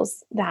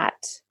hurdles that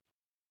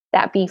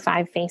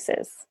B5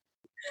 faces?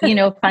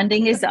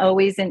 Funding is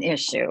always an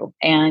issue.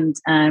 And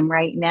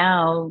right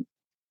now,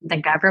 the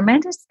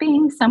government is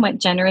being somewhat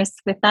generous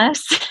with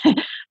us,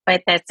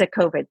 but that's a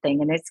COVID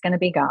thing and it's going to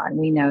be gone.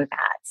 We know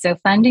that. So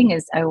funding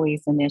is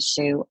always an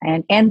issue.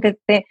 And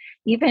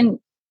even,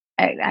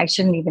 I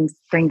shouldn't even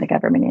bring the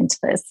government into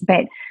this,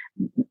 but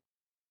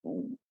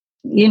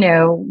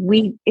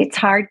it's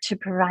hard to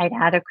provide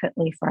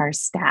adequately for our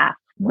staff.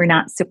 We're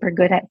not super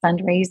good at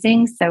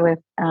fundraising. So if,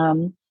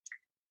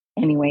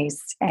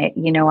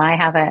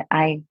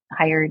 I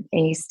hired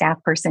a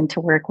staff person to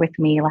work with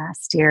me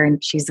last year,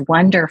 and she's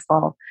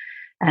wonderful.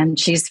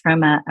 She's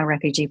from a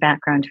refugee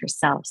background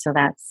herself, so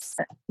that's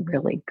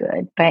really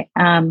good. But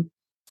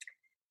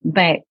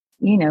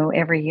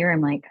every year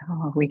I'm like,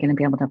 oh, are we going to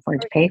be able to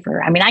afford to pay for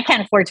her? I mean, I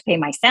can't afford to pay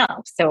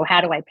myself, so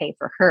how do I pay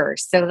for her?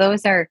 So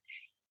those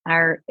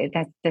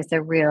that's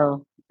a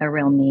real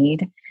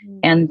need. Mm-hmm.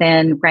 And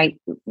then right,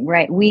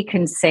 we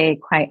can say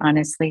quite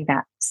honestly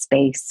that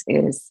space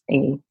is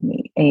a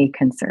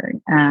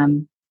concern.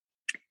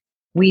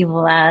 We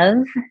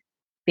love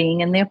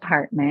being in the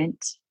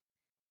apartment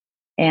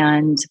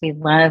and we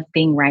love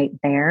being right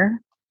there,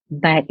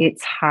 but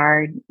it's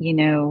hard, we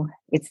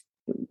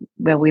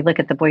look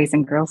at the Boys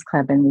and Girls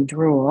Club and we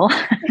drool.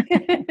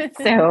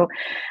 So,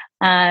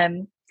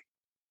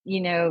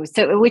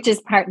 which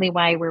is partly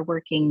why we're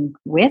working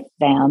with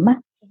them,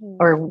 mm-hmm.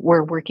 or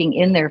we're working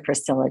in their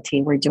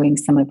facility. We're doing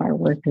some of our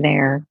work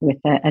there with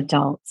the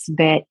adults,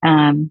 but,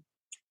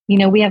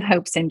 we have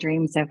hopes and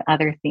dreams of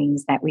other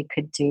things that we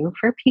could do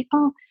for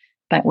people,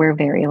 but we're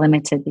very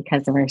limited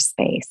because of our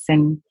space.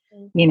 And,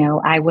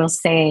 I will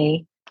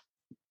say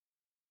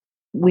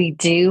we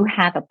do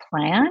have a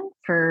plan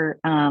for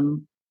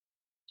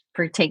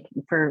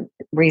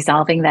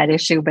resolving that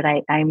issue, but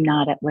I'm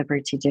not at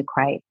liberty to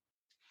quite,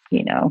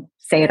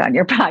 say it on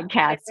your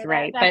podcast,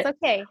 right? That's but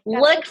okay.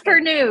 Look for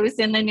news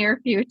in the near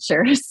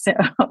future. So,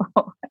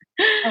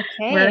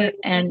 okay.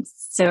 And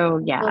so,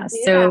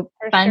 so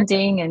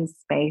funding and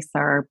space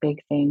are our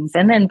big things.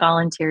 And then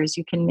volunteers,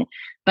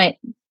 but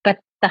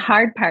the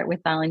hard part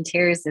with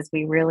volunteers is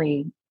we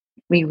really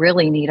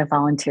need a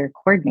volunteer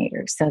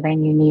coordinator. So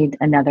then you need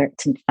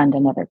to fund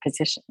another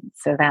position.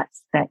 So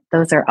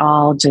those are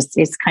all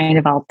it's kind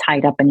of all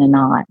tied up in a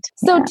knot.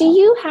 So do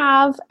you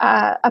have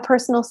a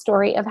personal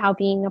story of how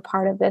being a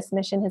part of this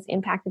mission has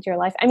impacted your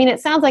life? I mean, it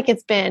sounds like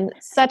it's been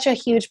such a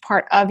huge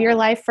part of your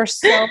life for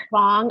so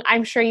long.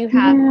 I'm sure you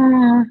have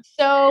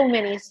so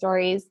many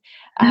stories.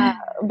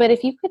 But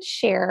if you could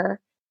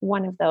share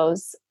one of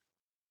those,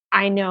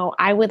 I know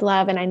I would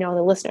love, and I know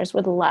the listeners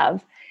would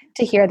love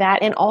to hear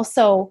that. And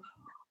also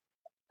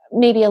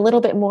maybe a little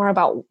bit more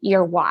about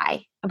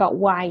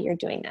why you're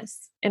doing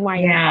this and why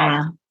you're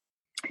involved.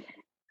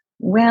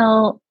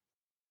 Well,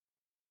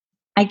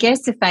 I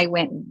guess if I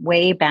went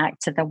way back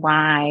to the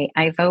why,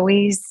 I've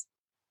always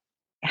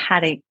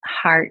had a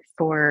heart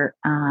for,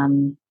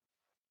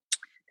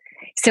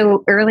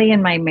 so early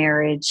in my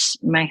marriage,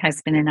 my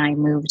husband and I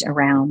moved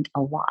around a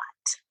lot.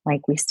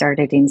 Like we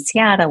started in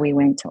Seattle, we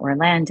went to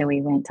Orlando,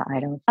 we went to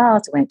Idaho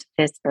Falls, we went to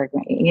Pittsburgh.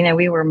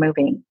 We were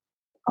moving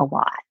a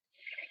lot.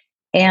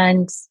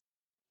 And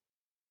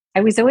I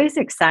was always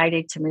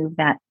excited to move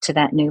to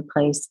that new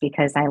place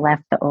because I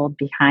left the old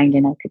behind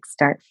and I could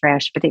start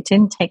fresh, but it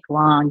didn't take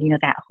long,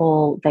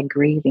 the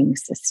grieving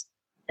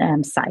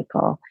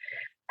cycle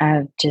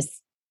of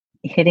just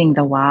hitting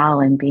the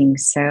wall and being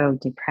so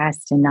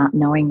depressed and not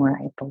knowing where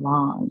I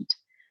belonged.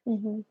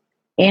 Mm-hmm.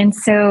 And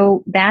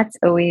so that's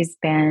always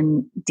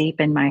been deep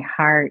in my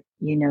heart,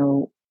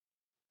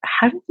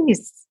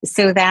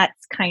 so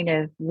that's kind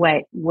of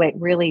what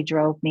really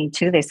drove me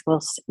to this.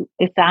 Well,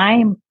 if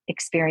I'm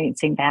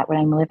experiencing that when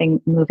I'm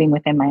moving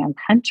within my own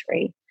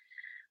country,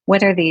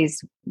 what are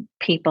these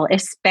people,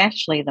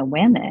 especially the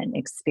women,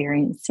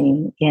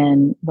 experiencing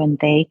when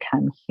they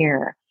come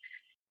here?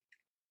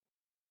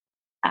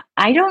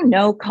 I don't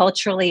know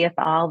culturally if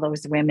all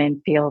those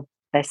women feel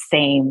the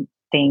same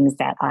things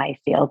that I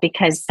feel,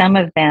 because some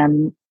of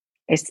them,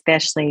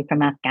 especially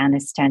from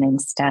Afghanistan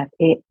and stuff,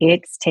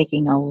 it's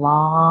taking a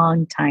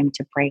long time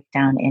to break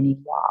down any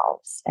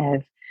walls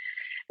of,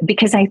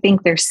 because I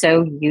think they're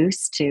so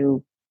used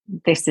to,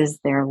 this is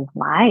their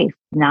life,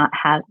 not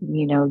have,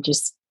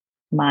 just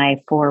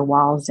my four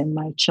walls and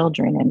my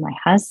children and my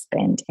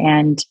husband.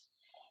 And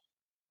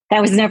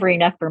that was never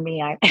enough for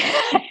me.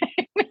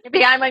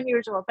 Maybe I'm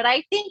unusual, but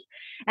I think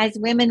as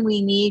women,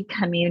 we need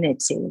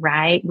community,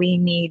 right? We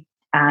need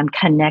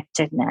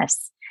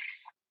connectedness.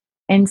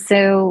 And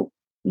so,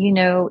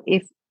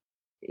 if,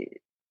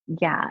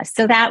 yeah,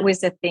 so that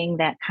was a thing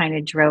that kind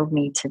of drove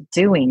me to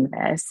doing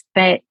this,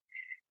 but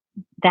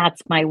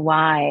that's my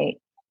why.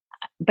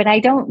 But I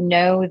don't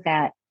know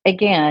that,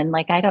 again,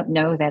 like, I don't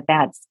know that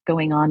that's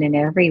going on in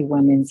every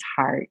woman's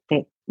heart,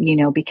 that,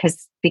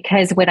 because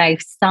what I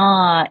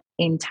saw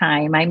in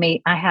time, I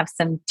have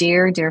some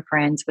dear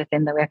friends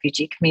within the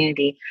refugee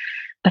community,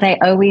 but I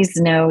always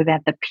know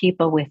that the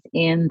people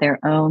within their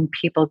own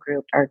people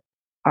group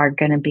are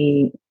going to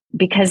be,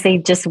 because they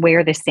just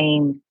wear the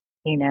same,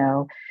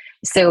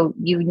 so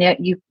you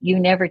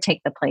never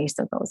take the place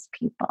of those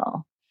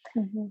people.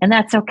 Mm-hmm. And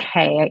that's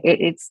okay.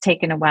 It's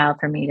taken a while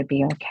for me to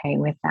be okay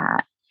with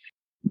that.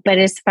 But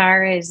as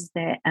far as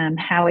the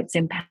how it's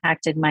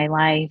impacted my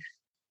life,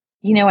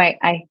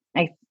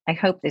 I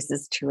hope this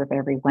is true of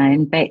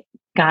everyone, but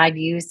God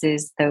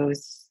uses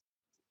those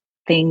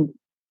things,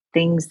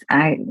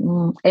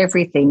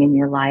 everything in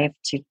your life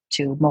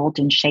to mold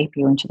and shape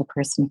you into the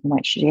person He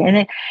wants you to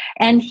be.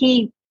 And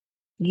He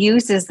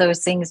uses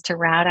those things to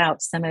rout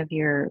out some of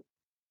your,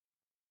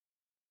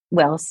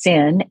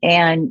 sin,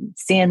 and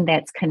sin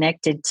that's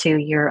connected to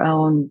your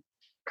own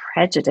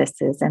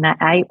prejudices. And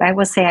I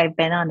will say I've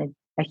been on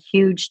a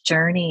huge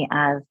journey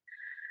of,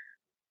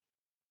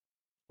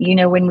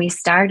 when we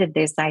started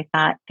this, I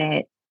thought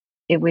that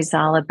it was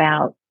all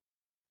about,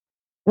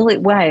 well,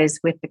 it was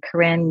with the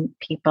Korean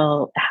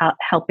people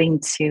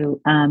helping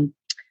to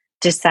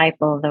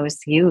disciple those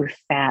youth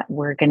that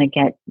were going to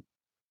get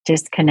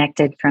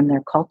disconnected from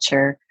their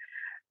culture.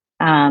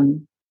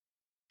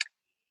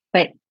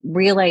 But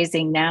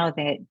realizing now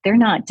that they're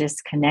not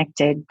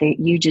disconnected, that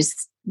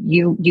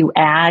you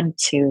add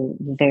to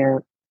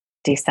their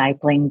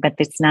discipling, but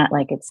it's not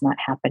like it's not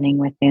happening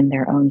within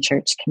their own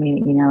church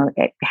community.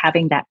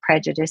 Having that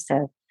prejudice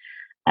of,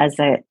 as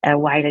a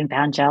white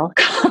evangelical,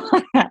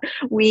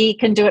 we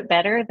can do it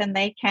better than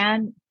they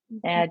can.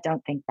 I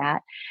don't think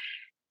that.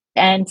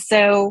 And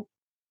so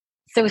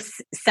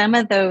some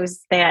of those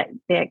that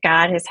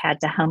God has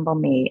had to humble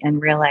me and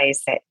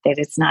realize that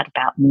it's not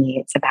about me,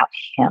 it's about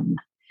Him.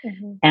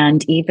 Mm-hmm.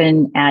 And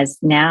even as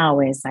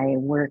I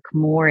work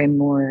more and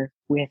more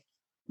with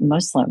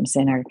Muslims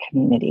in our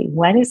community,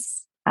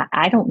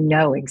 I don't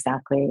know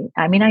exactly.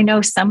 I mean, I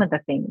know some of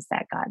the things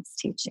that God's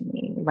teaching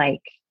me,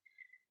 like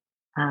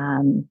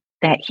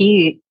that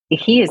He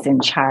is in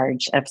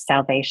charge of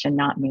salvation,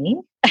 not me.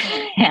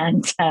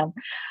 And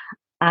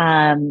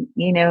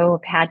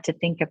I've had to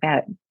think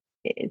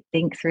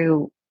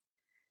through,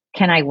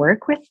 can I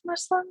work with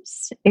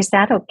Muslims? Is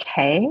that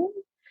okay?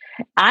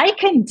 I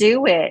can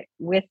do it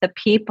with the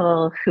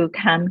people who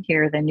come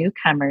here, the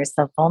newcomers,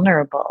 the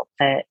vulnerable,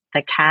 the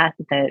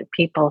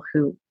people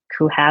who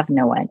have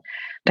no one.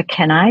 But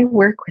can I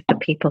work with the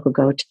people who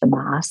go to the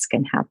mosque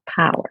and have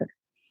power?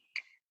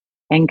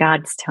 And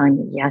God's telling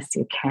me, yes,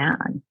 you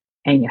can,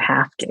 and you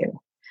have to.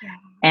 Yeah.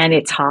 And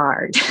it's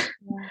hard.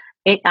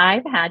 Yeah.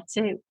 I've had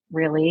to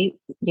really,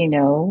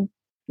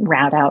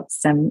 route out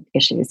some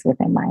issues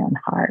within my own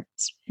heart.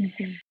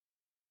 Mm-hmm.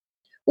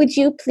 Would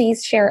you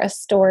please share a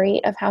story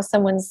of how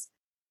someone's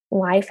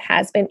life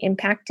has been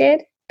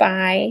impacted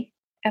by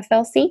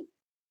FLC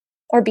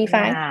or B5?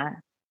 Yeah.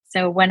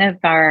 So one of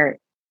our,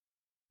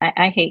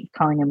 I hate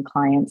calling them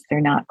clients.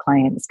 They're not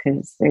clients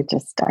because they're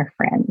just our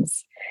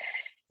friends.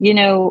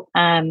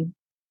 I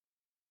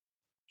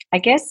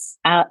guess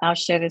I'll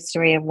share the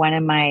story of one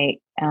of my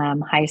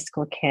high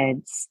school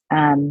kids.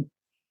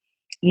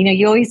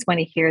 You always want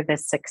to hear the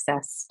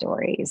success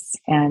stories,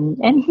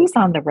 and he's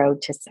on the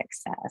road to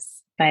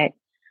success, but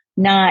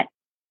not,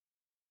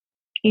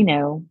 we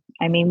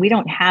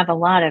don't have a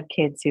lot of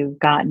kids who've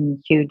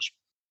gotten huge,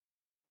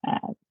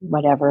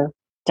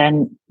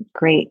 done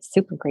great,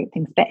 super great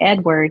things. But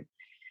Edward,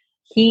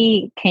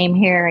 he came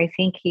here, I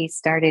think he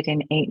started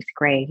in 8th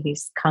grade.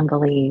 He's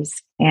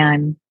Congolese,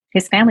 and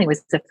his family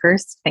was the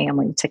first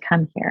family to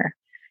come here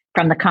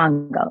from the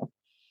Congo.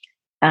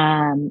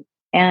 And,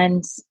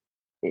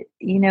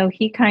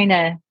 he kind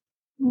of,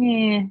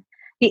 he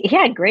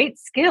had great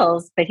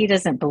skills, but he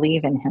doesn't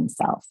believe in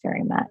himself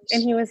very much.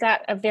 And he was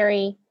at that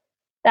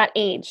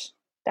age.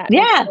 That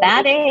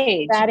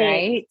age,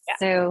 right? Yeah.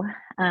 So,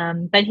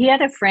 but he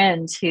had a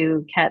friend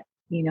who kept,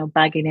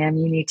 bugging him,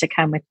 you need to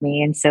come with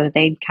me. And so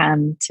they'd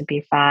come to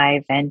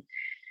B5,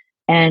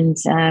 and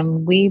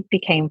we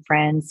became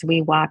friends.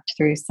 We walked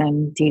through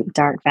some deep,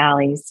 dark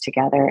valleys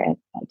together,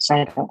 which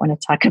I don't want to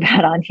talk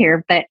about on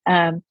here, but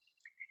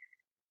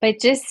but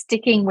just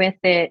sticking with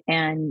it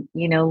and,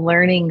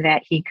 learning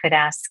that he could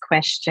ask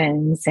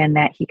questions and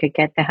that he could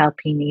get the help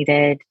he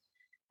needed.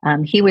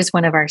 He was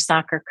one of our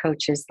soccer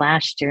coaches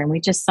last year, and we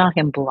just saw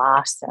him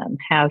blossom,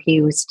 how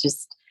he was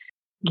just,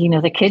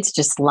 the kids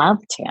just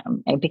loved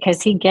him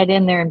because he'd get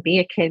in there and be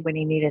a kid when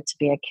he needed to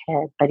be a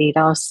kid, but he'd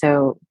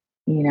also,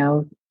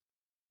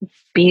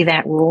 be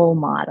that role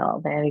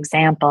model, that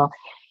example.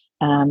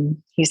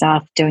 He's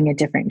off doing a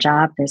different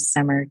job this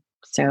summer,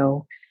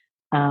 so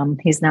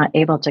he's not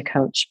able to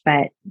coach,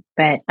 but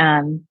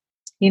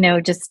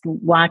just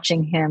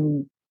watching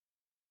him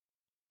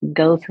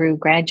go through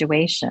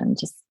graduation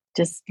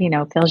just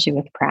fills you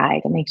with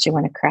pride. It makes you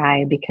want to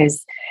cry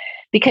because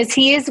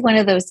he is one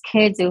of those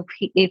kids.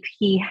 If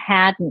he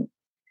hadn't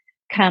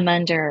come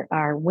under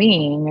our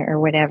wing or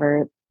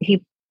whatever,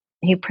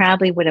 he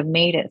probably would have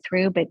made it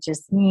through, but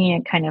just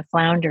kind of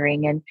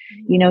floundering. And,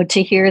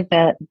 to hear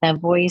the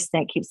voice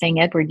that keeps saying,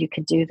 Edward, you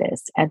could do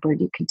this.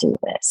 Edward, you could do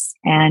this.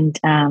 And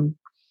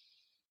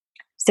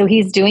so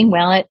he's doing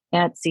well at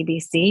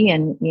CBC,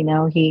 and,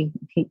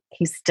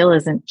 he still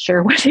isn't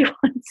sure what he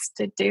wants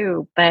to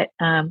do, but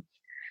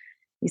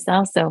he's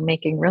also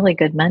making really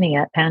good money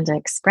at Panda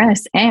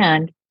Express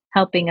and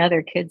helping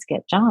other kids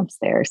get jobs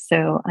there.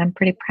 So I'm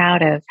pretty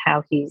proud of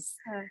how he's,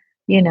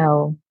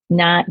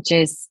 not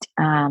just,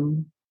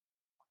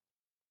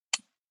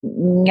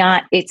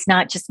 it's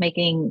not just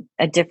making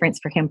a difference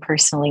for him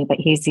personally, but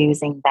he's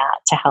using that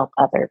to help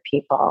other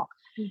people.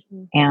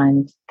 Mm-hmm.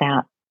 And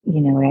that,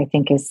 I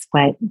think is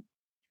what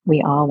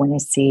we all want to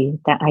see.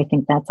 That I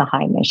think that's a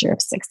high measure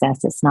of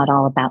success. It's not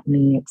all about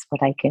me. It's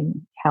how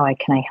can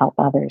I help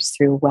others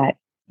through what,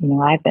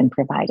 I've been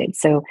provided.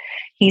 So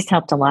he's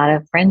helped a lot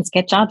of friends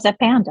get jobs at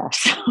Panda.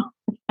 So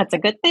that's a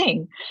good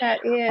thing.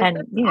 That is.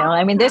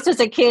 And, this was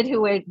a kid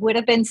who would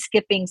have been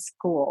skipping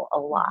school a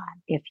lot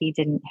if he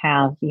didn't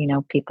have,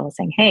 people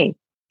saying, hey,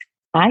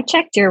 I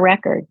checked your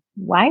record.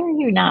 Why are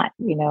you not,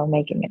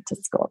 making it to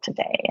school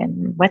today?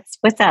 And what's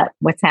up?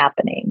 What's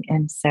happening?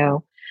 And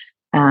so,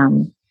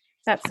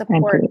 that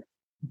support.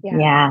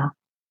 Yeah.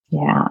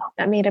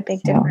 That made a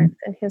big difference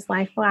in his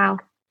life. Wow.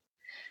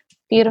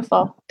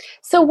 Beautiful.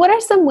 So what are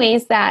some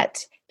ways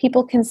that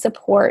people can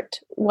support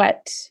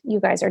what you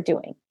guys are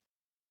doing?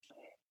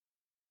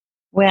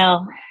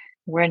 Well,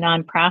 we're a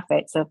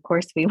nonprofit, so of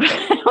course every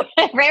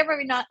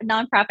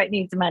nonprofit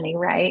needs money,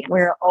 right?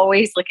 We're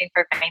always looking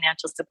for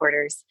financial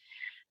supporters.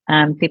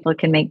 People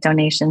can make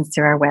donations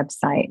through our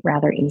website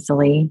rather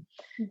easily,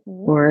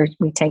 or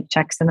we take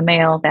checks in the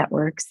mail. That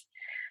works.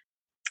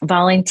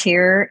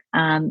 Volunteer,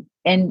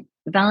 and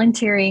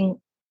volunteering,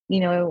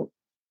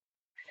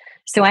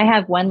 so I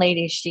have one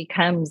lady, she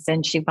comes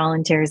and she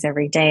volunteers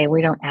every day.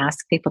 We don't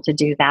ask people to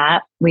do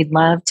that. We'd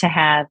love to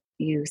have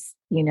you,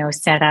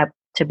 set up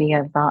to be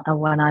a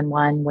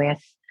one-on-one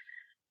with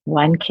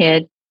one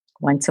kid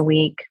once a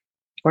week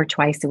or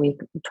twice a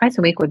week. Twice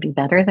a week would be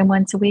better than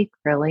once a week,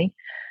 really.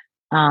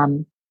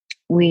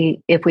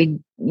 If we,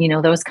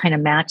 those kind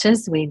of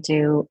matches, we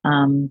do,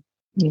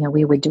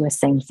 we would do a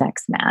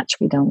same-sex match.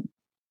 We don't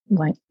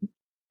like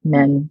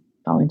men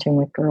volunteering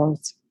with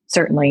girls.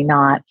 Certainly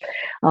not.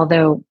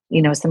 Although,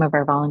 some of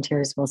our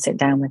volunteers will sit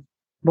down with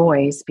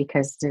boys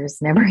because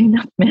there's never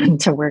enough men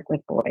to work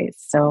with boys.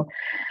 So,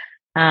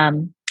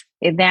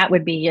 that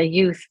would be a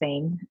youth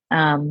thing,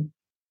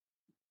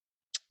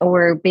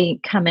 or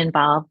become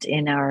involved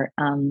in our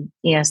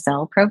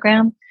ESL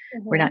program.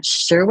 Mm-hmm. We're not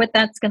sure what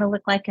that's going to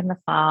look like in the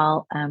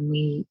fall.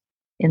 In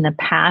the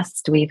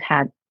past, we've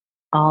had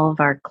all of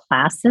our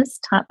classes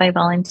taught by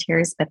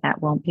volunteers, but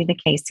that won't be the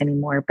case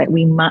anymore. But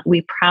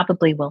we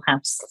probably will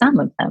have some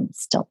of them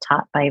still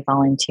taught by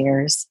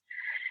volunteers.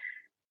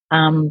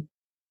 But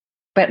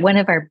one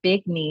of our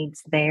big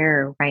needs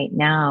there right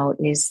now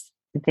is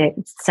that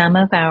some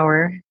of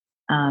our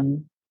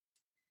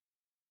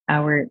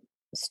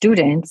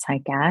students, I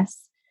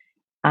guess,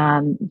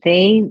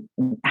 they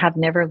have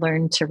never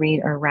learned to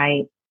read or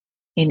write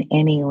in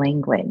any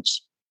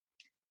language.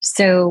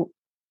 So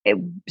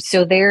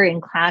they're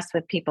in class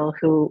with people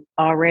who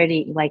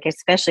already,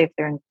 especially if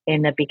they're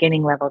in a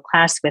beginning level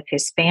class with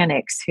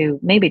Hispanics who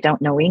maybe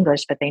don't know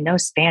English, but they know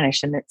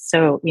Spanish. And it's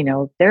so,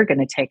 they're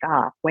going to take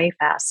off way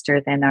faster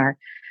than our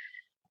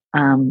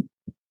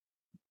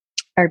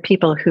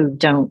people who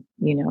don't,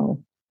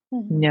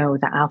 know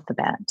the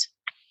alphabet.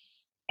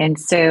 And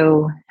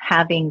so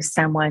having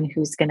someone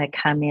who's going to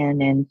come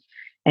in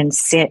and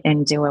sit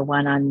and do a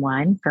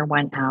one-on-one for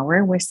 1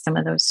 hour with some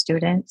of those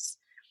students,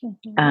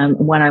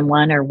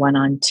 one-on-one or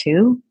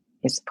one-on-two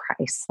is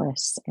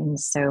priceless. And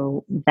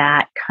so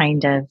that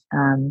kind of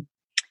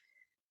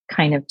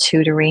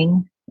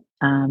tutoring,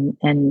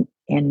 and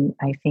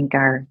I think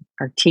our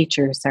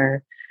teachers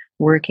are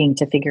working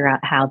to figure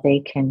out how they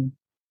can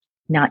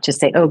not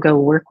just say, oh, go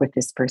work with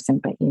this person,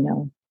 but,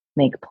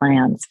 make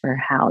plans for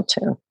how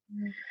to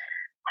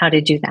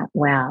do that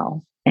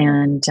well.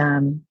 And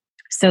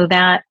so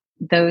that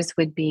those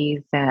would be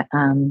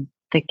the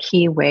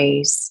key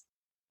ways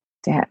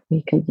that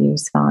we could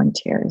use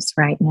volunteers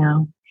right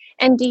now.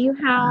 And do you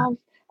have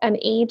an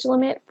age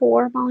limit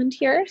for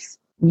volunteers?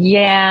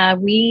 Yeah,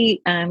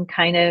 we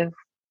kind of,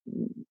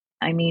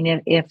 I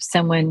mean, if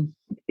someone,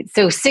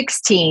 so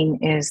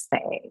 16 is the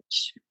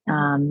age.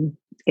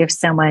 If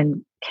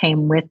someone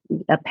came with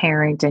a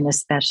parent and a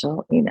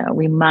special,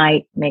 we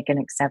might make an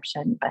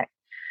exception,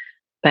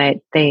 but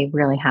they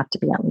really have to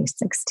be at least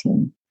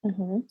 16.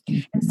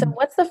 So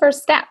what's the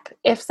first step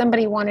if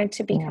somebody wanted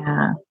to become a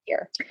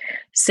volunteer?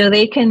 So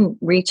they can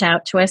reach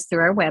out to us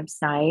through our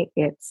website.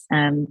 It's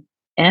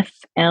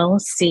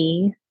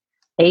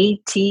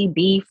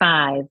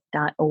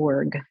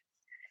flcatb5.org.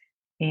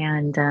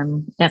 And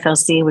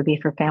FLC would be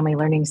for Family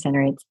Learning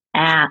Center. It's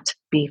at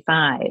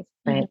B5.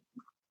 But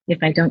if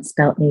I don't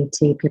spell AT,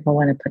 people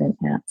want to put an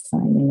at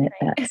sign in it.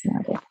 Right. That's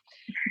not it.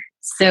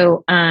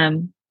 So,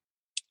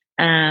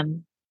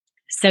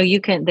 so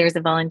you can, there's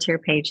a volunteer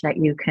page that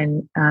you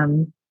can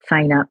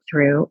sign up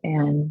through,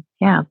 and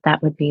that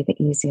would be the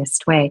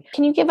easiest way.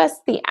 Can you give us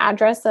the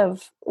address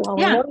of, we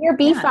know you're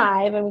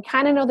B5 and we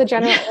kind of know the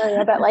general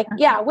area, but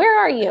where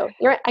are you?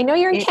 I know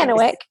you're in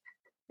Kennewick.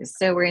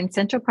 So we're in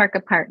Central Park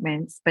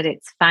Apartments, but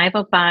it's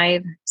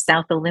 505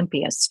 South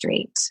Olympia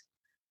Street,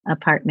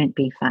 apartment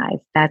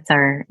B5. That's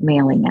our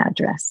mailing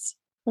address.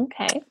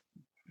 Okay.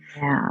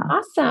 Yeah.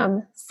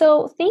 Awesome.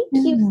 So thank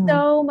you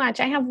so much.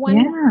 I have one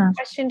more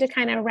question to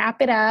kind of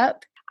wrap it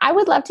up. I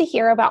would love to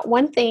hear about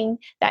one thing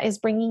that is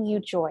bringing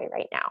you joy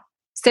right now.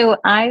 So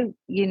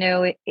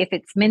if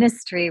it's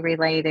ministry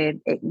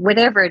related,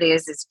 whatever it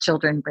is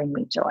children bring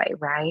me joy,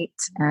 right?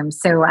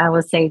 So I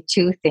will say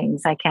two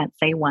things. I can't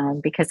say one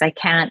because I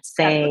can't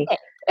say,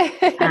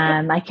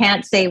 I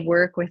can't say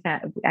work with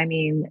that. I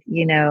mean,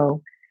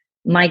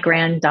 my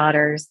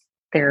granddaughters,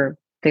 they're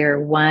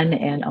 1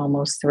 and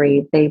almost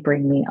 3. They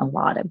bring me a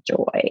lot of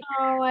joy.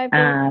 Oh, I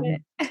believe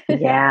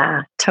it.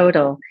 Yeah,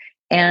 total.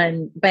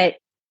 But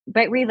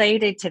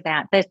related to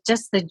that, that's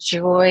just the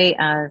joy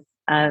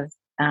of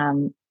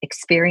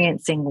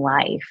experiencing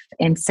life.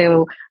 And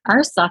so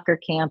our soccer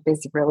camp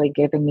is really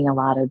giving me a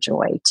lot of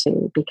joy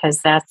too,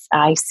 because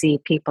I see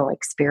people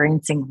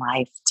experiencing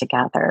life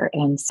together.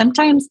 And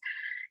sometimes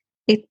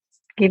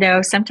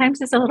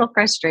sometimes it's a little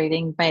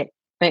frustrating, but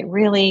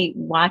really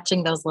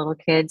watching those little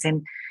kids,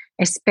 and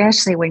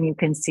especially when you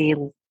can see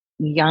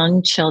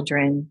young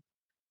children,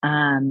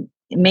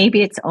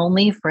 maybe it's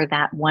only for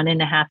that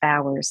 1.5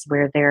 hours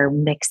where they're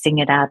mixing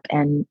it up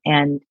and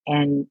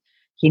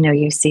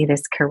you see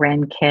this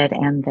Karen kid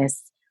and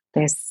this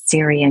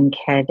Syrian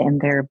kid,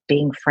 and they're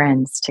being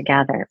friends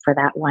together for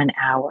that 1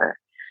 hour.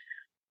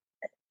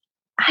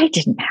 I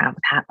didn't have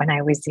that when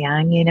I was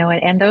young,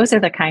 and those are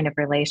the kind of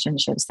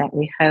relationships that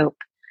we hope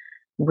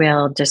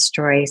will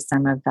destroy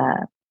some of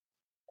the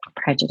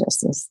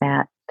prejudices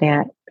that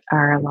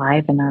are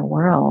alive in our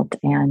world,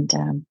 and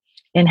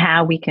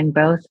how we can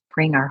both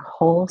bring our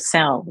whole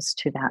selves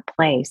to that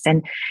place.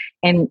 And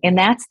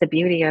that's the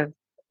beauty of,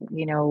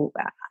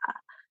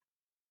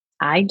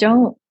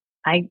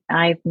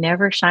 I've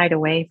never shied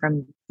away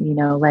from,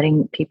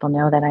 letting people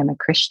know that I'm a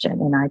Christian,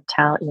 and I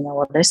tell,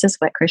 this is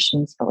what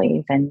Christians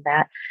believe, and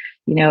that,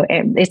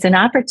 it's an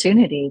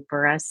opportunity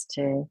for us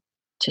to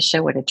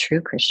show what a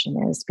true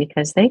Christian is,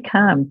 because they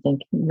come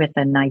thinking with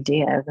an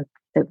idea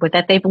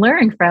that they've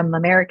learned from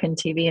American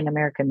TV and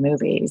American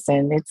movies,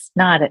 and it's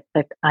not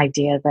the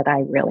idea that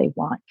I really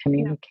want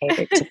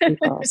communicated to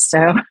people.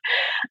 So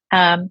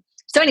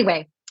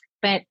anyway,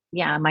 but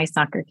my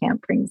soccer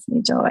camp brings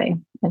me joy,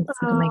 and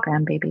so do my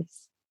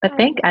grandbabies. But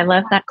I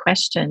love that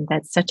question.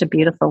 That's such a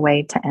beautiful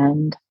way to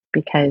end,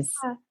 because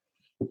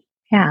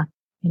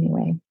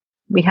anyway,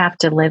 we have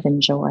to live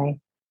in joy,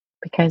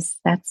 because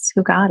that's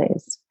who God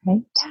is,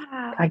 right?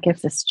 Yeah. God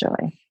gives us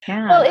joy.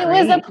 Yeah, well, it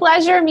was a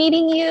pleasure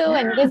meeting you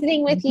and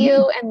visiting with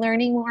you and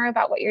learning more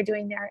about what you're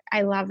doing there.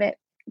 I love it.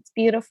 It's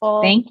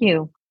beautiful. Thank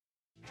you.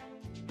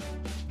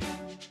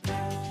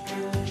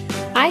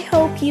 I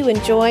hope you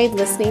enjoyed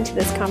listening to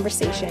this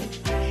conversation.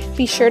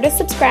 Be sure to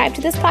subscribe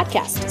to this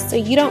podcast so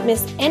you don't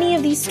miss any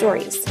of these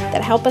stories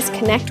that help us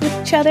connect with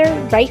each other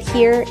right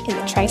here in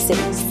the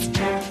Tri-Cities.